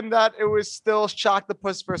 Sam, that it was still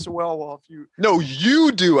Shocktopus versus Werewolf. No, you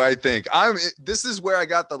do. I think this is where I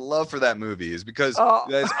got the love for that movie, is because Oh.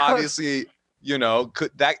 that's obviously,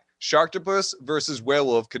 that Sharktopus versus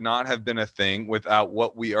Werewolf could not have been a thing without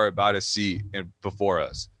what we are about to see before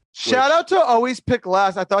us. Shout out to Always Pick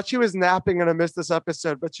Last. I thought she was napping and I missed this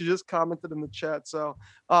episode, but she just commented in the chat. So,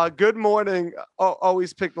 good morning,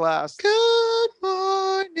 Always Pick Last. Good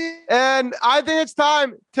morning. And I think it's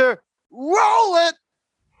time to roll it.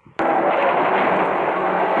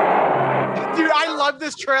 Dude, I love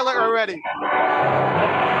this trailer already.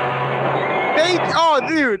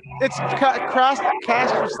 Dude, it's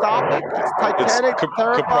catastrophic. It's Titanic,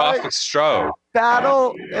 terrifying Caprostro.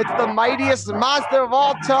 battle. It's the mightiest monster of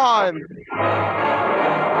all time.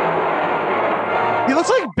 He looks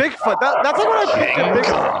like Bigfoot. That's like what I picture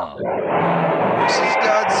Bigfoot. This is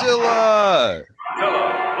Godzilla.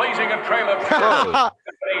 Blazing a trail of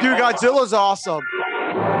Dude, Godzilla's awesome.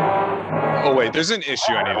 Oh wait, there's an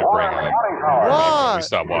issue I need to bring up. What? We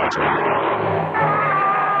stop watching.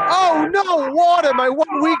 Oh no, water, my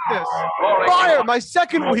one weakness. Fire, my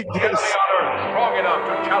second weakness. strong enough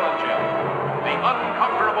to challenge him. The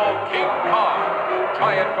unconquerable King Kong,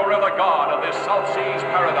 giant gorilla god of this South Seas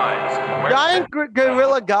paradise. where Giant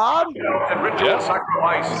gorilla god? and ritual Yeah.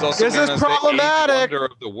 sacrifice. He's also This known is as the problematic. eighth wonder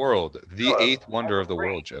of the world. The eighth wonder of the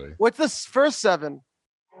world, Joey. What's the first seven?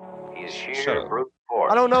 He's Shut sheer up. brute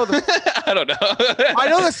I don't know the. I don't know. I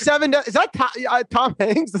know the 7. Is that Tom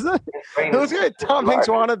Hanks? Is it? It looks like a Tom Hanks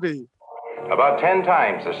wannabe. About 10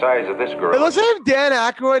 times the size of this girl. It looks like if Dan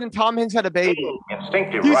Aykroyd and Tom Hanks had a baby.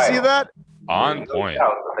 Instinctive Do you see rival. that? On point.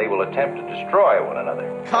 Doubt that they will attempt to destroy one another.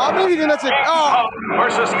 Comedy? Then that's a. Oh,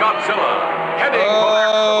 Versus Godzilla, heading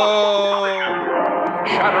Oh,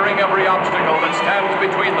 shattering every obstacle that stands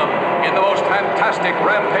between them in the most fantastic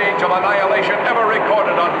rampage of annihilation ever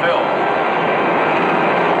recorded on film.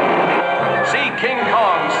 See King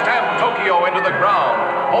Kong stamp Tokyo into the ground,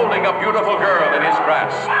 holding a beautiful girl in his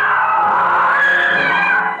grasp.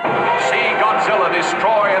 See Godzilla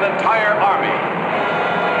destroy an entire army.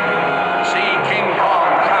 See King Kong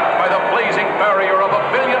trapped by the blazing barrier of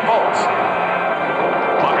 1 billion volts.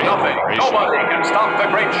 But nothing, nobody can stop the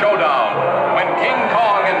great showdown when King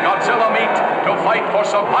Kong and Godzilla meet to fight for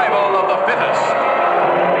survival of the fittest.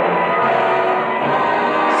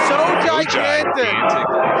 so gigantic.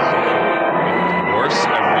 Worse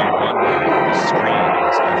everyone the screen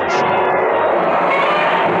has ever shown.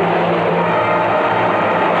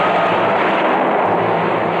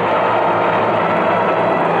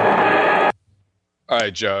 All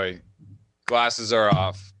right, Joey. Glasses are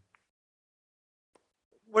off.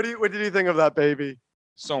 What did you think of that baby?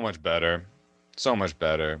 So much better. So much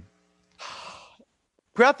better.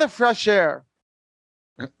 Breath of fresh air.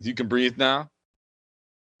 You can breathe now?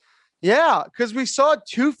 Yeah, because we saw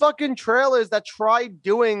 2 fucking trailers that tried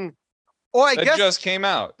doing. Or I That guess just came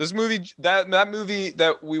out. This movie, that movie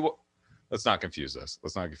that we. Let's not confuse us.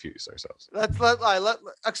 Let's not confuse ourselves. let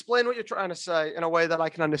explain what you're trying to say in a way that I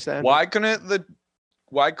can understand. Why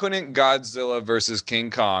couldn't Godzilla versus King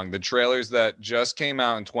Kong, the trailers that just came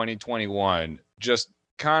out in 2021, just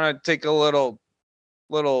kind of take a little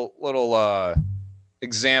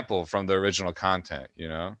example from the original content, you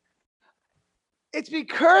know? It's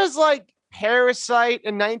because like Parasite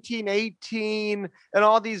in 1918 and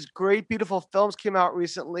all these great, beautiful films came out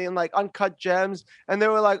recently and like Uncut Gems. And they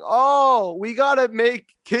were like, oh, we got to make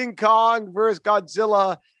King Kong versus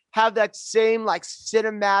Godzilla have that same like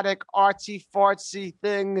cinematic artsy fartsy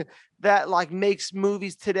thing that like makes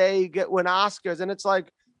movies today win Oscars. And it's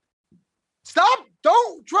like, stop.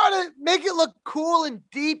 Don't try to make it look cool and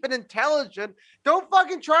deep and intelligent. Don't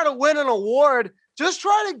fucking try to win an award. Just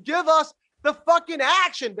try to give us the fucking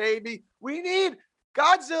action, baby. We need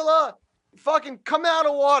Godzilla fucking come out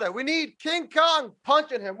of water. We need King Kong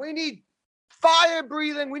punching him. We need fire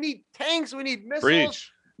breathing. We need tanks. We need missiles.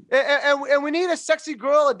 Preach. And we need a sexy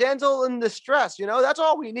girl, a damsel in distress. You know, that's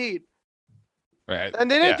all we need. Right.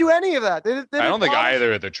 And they didn't do any of that. They I don't think promise-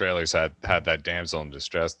 either of the trailers had that damsel in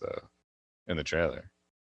distress though. In the trailer,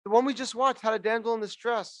 The one we just watched had a damsel in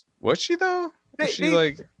distress. was she though? Was she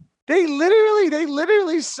like? They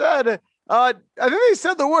literally said. I think they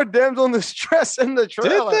said the word damsel in distress in the Did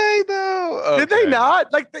trailer. they though? Did they Okay.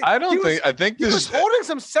 not? Like I don't think. I think He was this. holding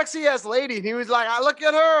some sexy ass lady, and he was like, "I look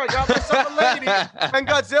at her, I got myself a lady." And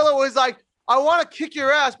Godzilla was like, "I want to kick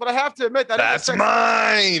your ass, but I have to admit that is a That's sexy-"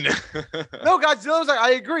 mine. No, Godzilla was like,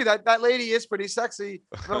 "I agree that lady is pretty sexy,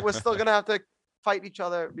 but we're still gonna have to fight each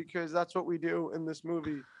other because that's what we do in this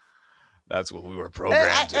movie." That's what we were And,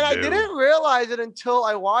 programmed to do. I didn't realize it until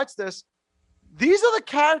I watched this. These are the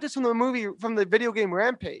characters from the movie, from the video game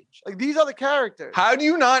Rampage. Like these are the characters. How do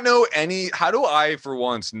you not know any? How do I, for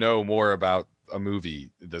once, know more about a movie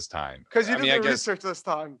this time? Because you I did mean, I the guess- research this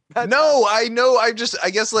time. No, I know. I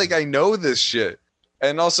guess like I know this shit,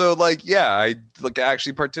 and also like yeah, I like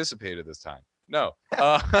actually participated this time. No,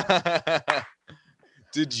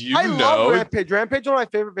 did you I know? love Rampage. Rampage is one of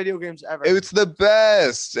my favorite video games ever. It's the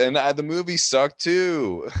best, and the movie sucked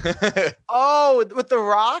too. Oh, with The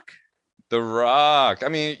Rock? The Rock. I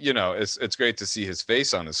mean, you know, it's great to see his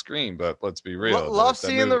face on the screen, but let's be real. Love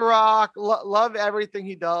seeing The Rock. Love everything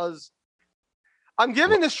he does. I'm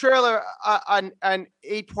giving this trailer an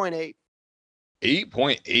 8.8.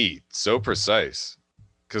 8.8, so precise,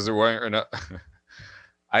 because there weren't enough.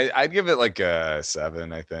 I'd give it like a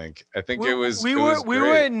 7. I think it was. We it were was we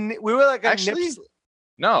great. were like a Actually, nips.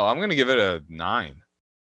 No, I'm gonna give it a 9.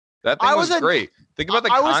 That thing I was was a- great. Think about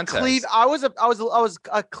the I was context. I was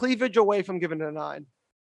a cleavage away from giving it a 9.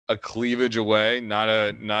 A cleavage away, not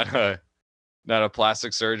a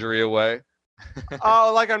plastic surgery away.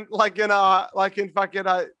 Oh, like in fucking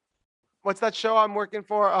what's that show I'm working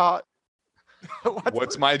for?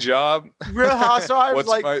 What's my job? Real Housewives? What's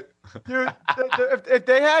like, my? dude, if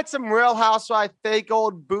they had some Real Housewife fake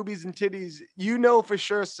old boobies and titties, you know for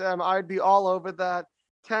sure, Sam, I'd be all over that.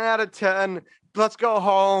 10 out of 10. Let's go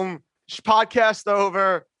home. Podcast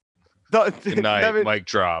over. Good night, Never- mic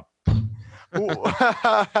drop.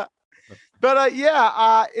 But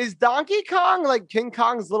is Donkey Kong like King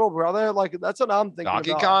Kong's little brother? Like that's what I'm thinking.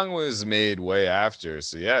 Donkey about. Kong was made way after,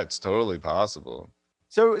 so yeah, it's totally possible.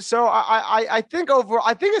 So I think overall,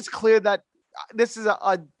 I think it's clear that this is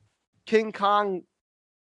a King Kong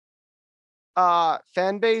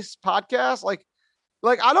fan base podcast. Like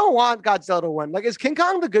I don't want Godzilla to win. Like, is King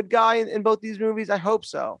Kong the good guy in both these movies? I hope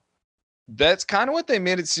so. That's kind of what they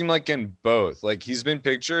made it seem like in both. Like he's been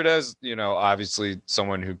pictured as, obviously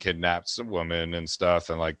someone who kidnaps a woman and stuff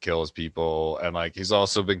and like kills people. And like he's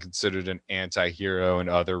also been considered an anti-hero in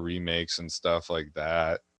other remakes and stuff like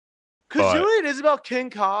that. Because you know what it is about King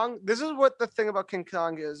Kong? This is what the thing about King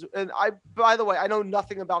Kong is. And by the way, I know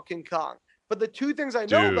nothing about King Kong. But the two things I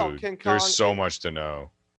know about King Kong there's so much to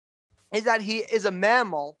know. Is that he is a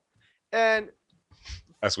mammal. And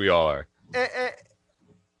as we all are.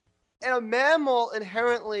 And a mammal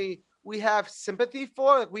inherently we have sympathy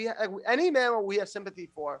for. Like any mammal we have sympathy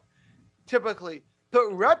for, typically.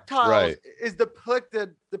 But reptiles is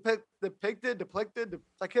depicted.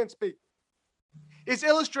 I can't speak. It's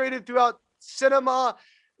illustrated throughout cinema,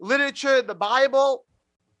 literature, the Bible,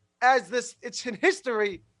 as this. It's in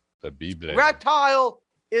history. The Bible. Reptile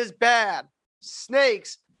is bad.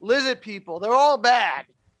 Snakes, lizard people, they're all bad.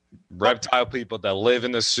 Reptile people that live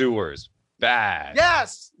in the sewers. Bad.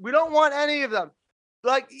 Yes, we don't want any of them.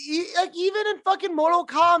 Like even in fucking Mortal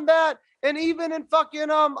Kombat and even in fucking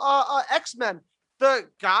X-Men, the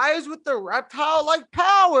guys with the reptile-like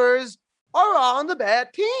powers are on the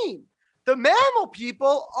bad team. The mammal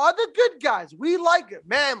people are the good guys. We like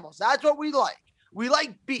mammals. That's what we like. We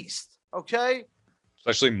like beasts. Okay.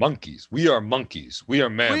 Especially monkeys. We are monkeys. We are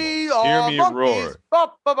mammals. We are Hear me monkeys. roar.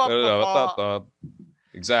 Ba, ba, ba, ba, ba.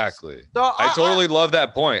 Exactly. So I totally love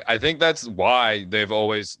that point. I think that's why they've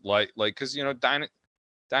always because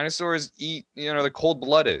dinosaurs eat, they're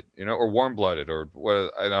cold-blooded, or warm-blooded, or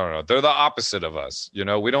what, I don't know. They're the opposite of us. We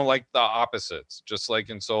don't like the opposites, just like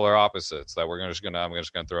in Solar Opposites that I'm just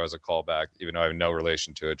gonna throw as a callback, even though I have no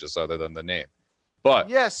relation to it, just other than the name.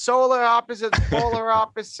 But yes, solar opposites, polar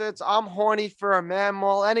opposites. I'm horny for a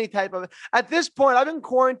mammal, any type of. At this point, I've been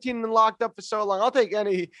quarantined and locked up for so long. I'll take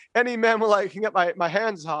any mammal I can get my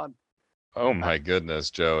hands on. Oh my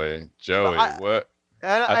goodness, Joey, what?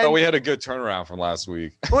 I thought we had a good turnaround from last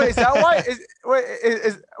week. Wait, is that why?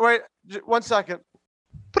 Wait, 1 second.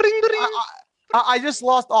 I just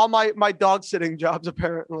lost all my dog sitting jobs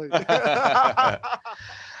apparently.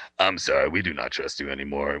 I'm sorry, we do not trust you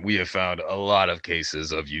anymore. We have found a lot of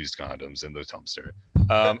cases of used condoms in the dumpster.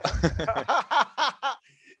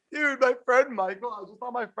 Dude, my friend Michael. I just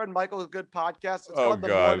saw my friend Michael's good podcast.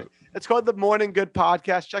 It's called the Morning Good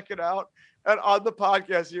Podcast. Check it out. And on the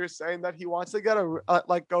podcast, you're saying that he wants to get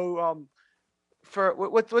for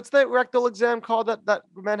what's the rectal exam called that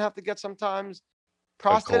men have to get sometimes?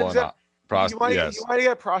 Prostate exam. You want to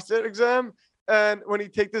get a prostate exam? And when he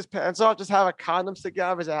takes his pants off, just have a condom sticking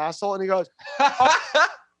out of his asshole. And he goes,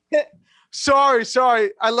 sorry.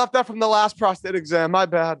 I left that from the last prostate exam. My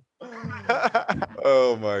bad.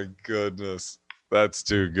 Oh, my goodness. That's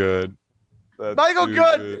too good. Michael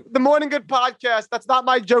Good, the Morning Good Podcast. That's not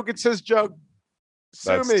my joke. It's his joke.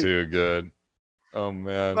 That's too good. Oh,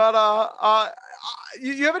 man. But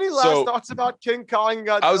you have any last thoughts about King Kong and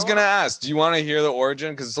Godzilla? I was going to ask, do you want to hear the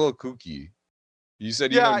origin? Because it's a little kooky. You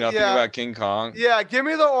said you know nothing about King Kong. Yeah, give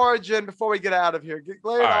me the origin before we get out of here.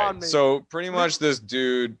 Lay it on me. So pretty much this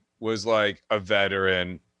dude was like a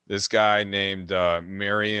veteran. This guy named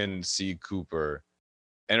Marion C. Cooper.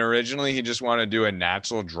 And originally he just wanted to do a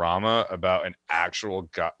natural drama about an actual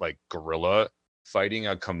gorilla fighting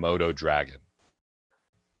a Komodo dragon.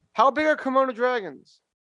 How big are Komodo dragons?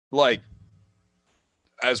 Like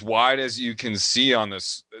as wide as you can see on the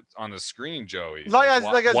screen, Joey. Like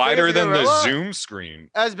wider than the Zoom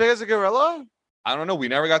screen. As big as a gorilla? I don't know. We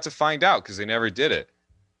never got to find out because they never did it.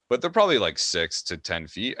 But they're probably like 6 to 10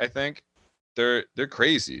 feet, I think. They're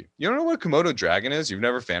crazy. You don't know what a Komodo dragon is? You've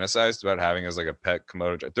never fantasized about having as like a pet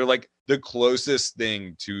Komodo dragon? They're like the closest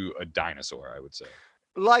thing to a dinosaur, I would say.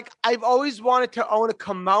 Like I've always wanted to own a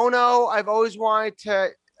kimono. I've always wanted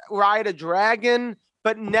to ride a dragon,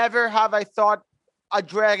 but never have I thought a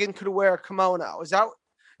dragon could wear a kimono. Is that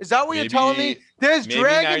what you're telling me? There's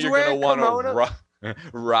dragons wearing kimono.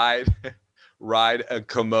 Ride a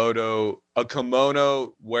kimono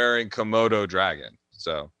wearing Komodo dragon.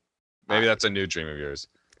 So maybe that's a new dream of yours.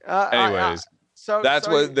 Anyways,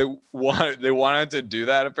 what they wanted. They wanted to do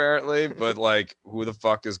that apparently, but like, who the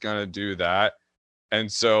fuck is gonna do that? And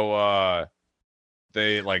so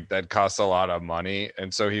that costs a lot of money.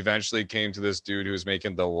 And so he eventually came to this dude who was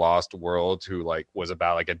making The Lost World, who like was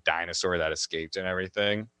about like a dinosaur that escaped and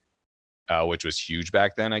everything. which was huge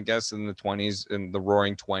back then, I guess, in the 20s, in the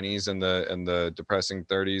roaring 20s and the depressing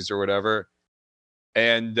 30s or whatever.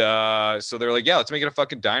 And so they're like, yeah, let's make it a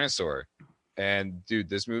fucking dinosaur. And dude,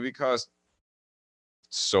 this movie cost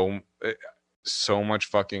so much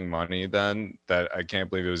fucking money then that I can't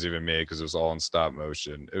believe it was even made, because it was all in stop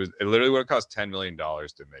motion. It literally would have cost $10 million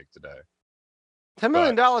to make today. $10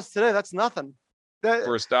 million today, that's nothing.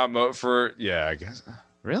 For I guess.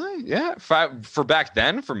 Really? Yeah. For back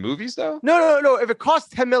then, for movies though? No. If it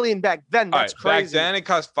cost $10 million back then, that's crazy. Back then it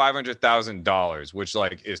cost $500,000, which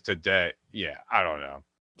like is today. Yeah, I don't know.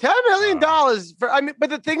 $10 million but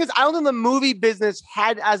the thing is, I don't think the movie business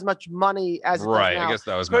had as much money as it does now. I guess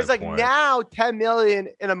that was my like point. Now 10 million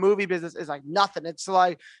in a movie business is like nothing. It's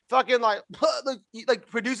like fucking like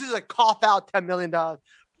producers like cough out $10 million.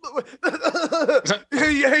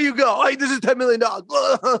 Here you go. Hey, this is $10 million.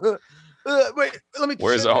 Wait, let me.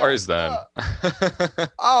 Where's ours then?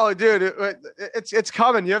 Oh, dude, it's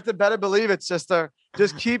coming. You have to better believe it, sister.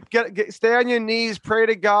 Just stay on your knees, pray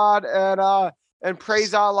to God, and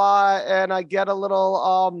praise Allah, and I get a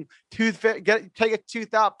little take a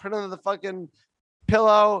tooth out, put it under the fucking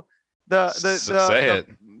pillow.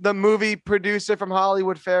 The movie producer from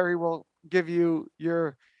Hollywood Fairy will give you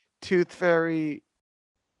your tooth fairy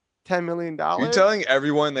 $10 million. You're telling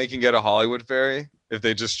everyone they can get a Hollywood Fairy if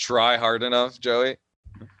they just try hard enough, Joey?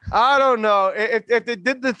 I don't know. If they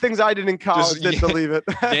did the things I did in college, didn't believe it.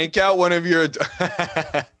 yank out one of your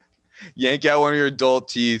adult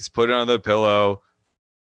teeth, put it on the pillow,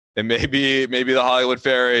 and maybe the Hollywood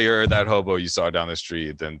Fairy or that hobo you saw down the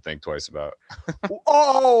street didn't think twice about.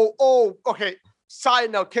 Okay.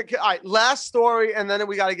 Side note. All right, last story, and then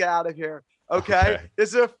we got to get out of here. Okay? This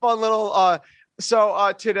is a fun little.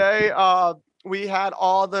 So today we had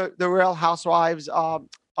all the Real Housewives on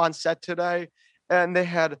set today, and they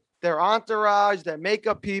had their entourage, their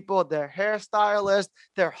makeup people, their hairstylist,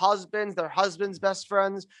 their husband's best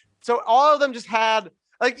friends. So all of them just had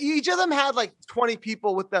each of them had 20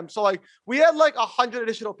 people with them. So we had 100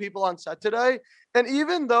 additional people on set today. And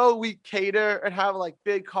even though we cater and have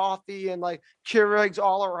big coffee and Keurigs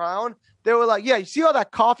all around, they were like, yeah, you see all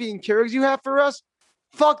that coffee and Keurigs you have for us?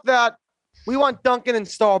 Fuck that. We want Dunkin' and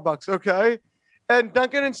Starbucks, okay? And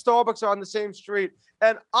Dunkin' and Starbucks are on the same street.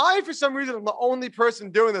 And I, for some reason, am the only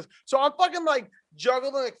person doing this. So I'm fucking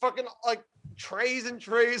juggling trays and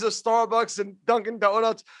trays of Starbucks and Dunkin'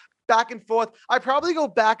 Donuts back and forth. I probably go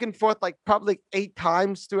back and forth probably 8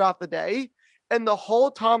 times throughout the day. And the whole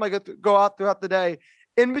time I go out throughout the day,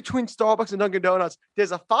 in between Starbucks and Dunkin' Donuts,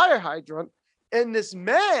 there's a fire hydrant. And this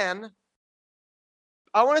man,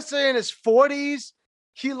 I want to say in his 40s,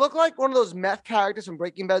 he looked like one of those meth characters from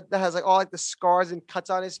Breaking Bad that has all the scars and cuts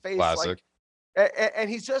on his face. Classic. And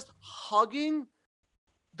he's just hugging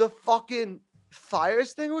the fucking fire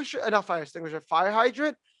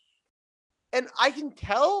hydrant. And I can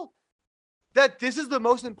tell that this is the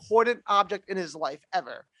most important object in his life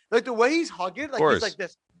ever. The way he's hugging, he's like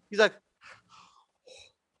this. He's like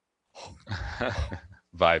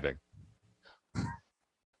vibing.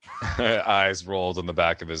 Eyes rolled on the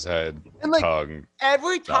back of his head. And tongue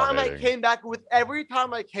every time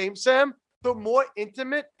validating. I came, Sam, the more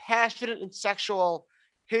intimate, passionate, and sexual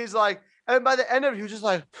he's and by the end of it, he was just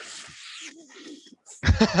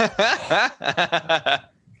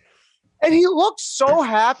and he looked so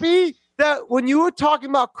happy that when you were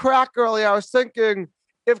talking about crack earlier, I was thinking,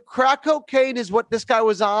 if crack cocaine is what this guy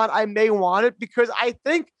was on, I may want it, because I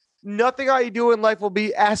think nothing I do in life will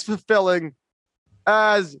be as fulfilling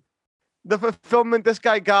as the fulfillment this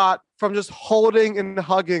guy got from just holding and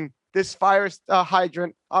hugging this fire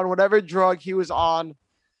hydrant on whatever drug he was on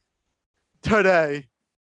today.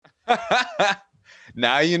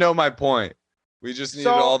 Now you know my point. We just needed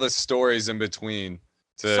all the stories in between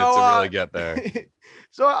to really get there.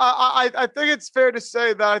 So I think it's fair to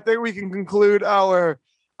say that I think we can conclude our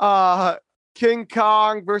King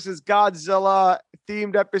Kong versus Godzilla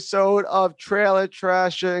themed episode of Trailer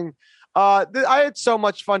Trashing. I had so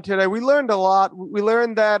much fun today. We learned a lot. We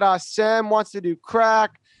learned that Sam wants to do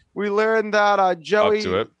crack. We learned that Joey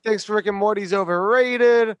thinks Rick and Morty's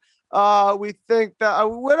overrated. We think that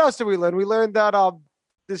what else did we learn? We learned that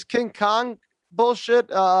this King Kong bullshit.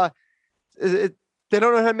 They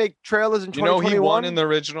don't know how to make trailers in 2021. He won in the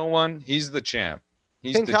original one. He's the champ.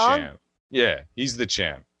 He's King the Kong? champ. Yeah, he's the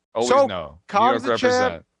champ. Always So, know. Kong's New York the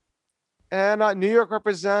champ. represent. And New York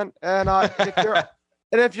represent. And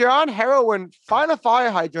if you're on heroin, find a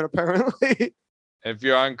fire hydrant. Apparently. If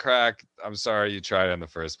you're on crack, I'm sorry you tried it in the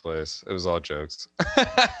first place. It was all jokes.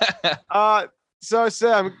 So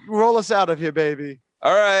Sam, roll us out of here, baby.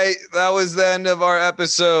 All right, that was the end of our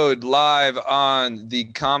episode live on the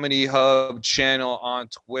Comedy Hub channel on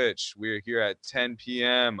Twitch. We're here at 10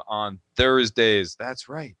 p.m. on Thursdays. That's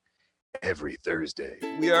right, every Thursday.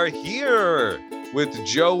 We are here with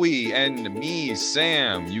Joey and me,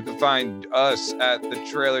 Sam. You can find us at the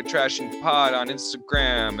Trailer Trashing Pod on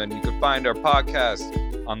Instagram, and you can find our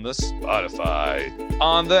podcast on the Spotify,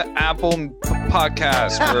 on the Apple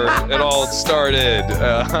Podcast where it all started.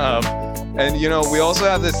 And, you know, we also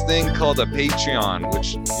have this thing called a Patreon,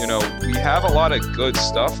 which, you know, we have a lot of good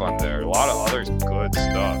stuff on there. A lot of other good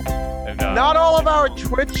stuff. And, Not all of our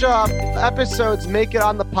Twitch episodes make it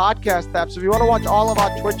on the podcast app. So if you want to watch all of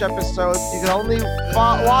our Twitch episodes, you can only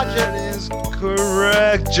watch it. That is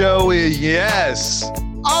correct, Joey. Yes.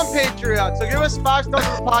 On Patreon. So give us 5 stars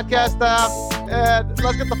on the podcast app and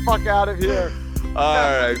let's get the fuck out of here.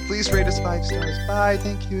 All right. Please rate us 5 stars. Bye.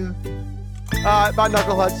 Thank you. Bye,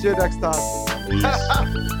 Knuckleheads. See you next time.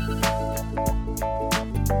 Peace.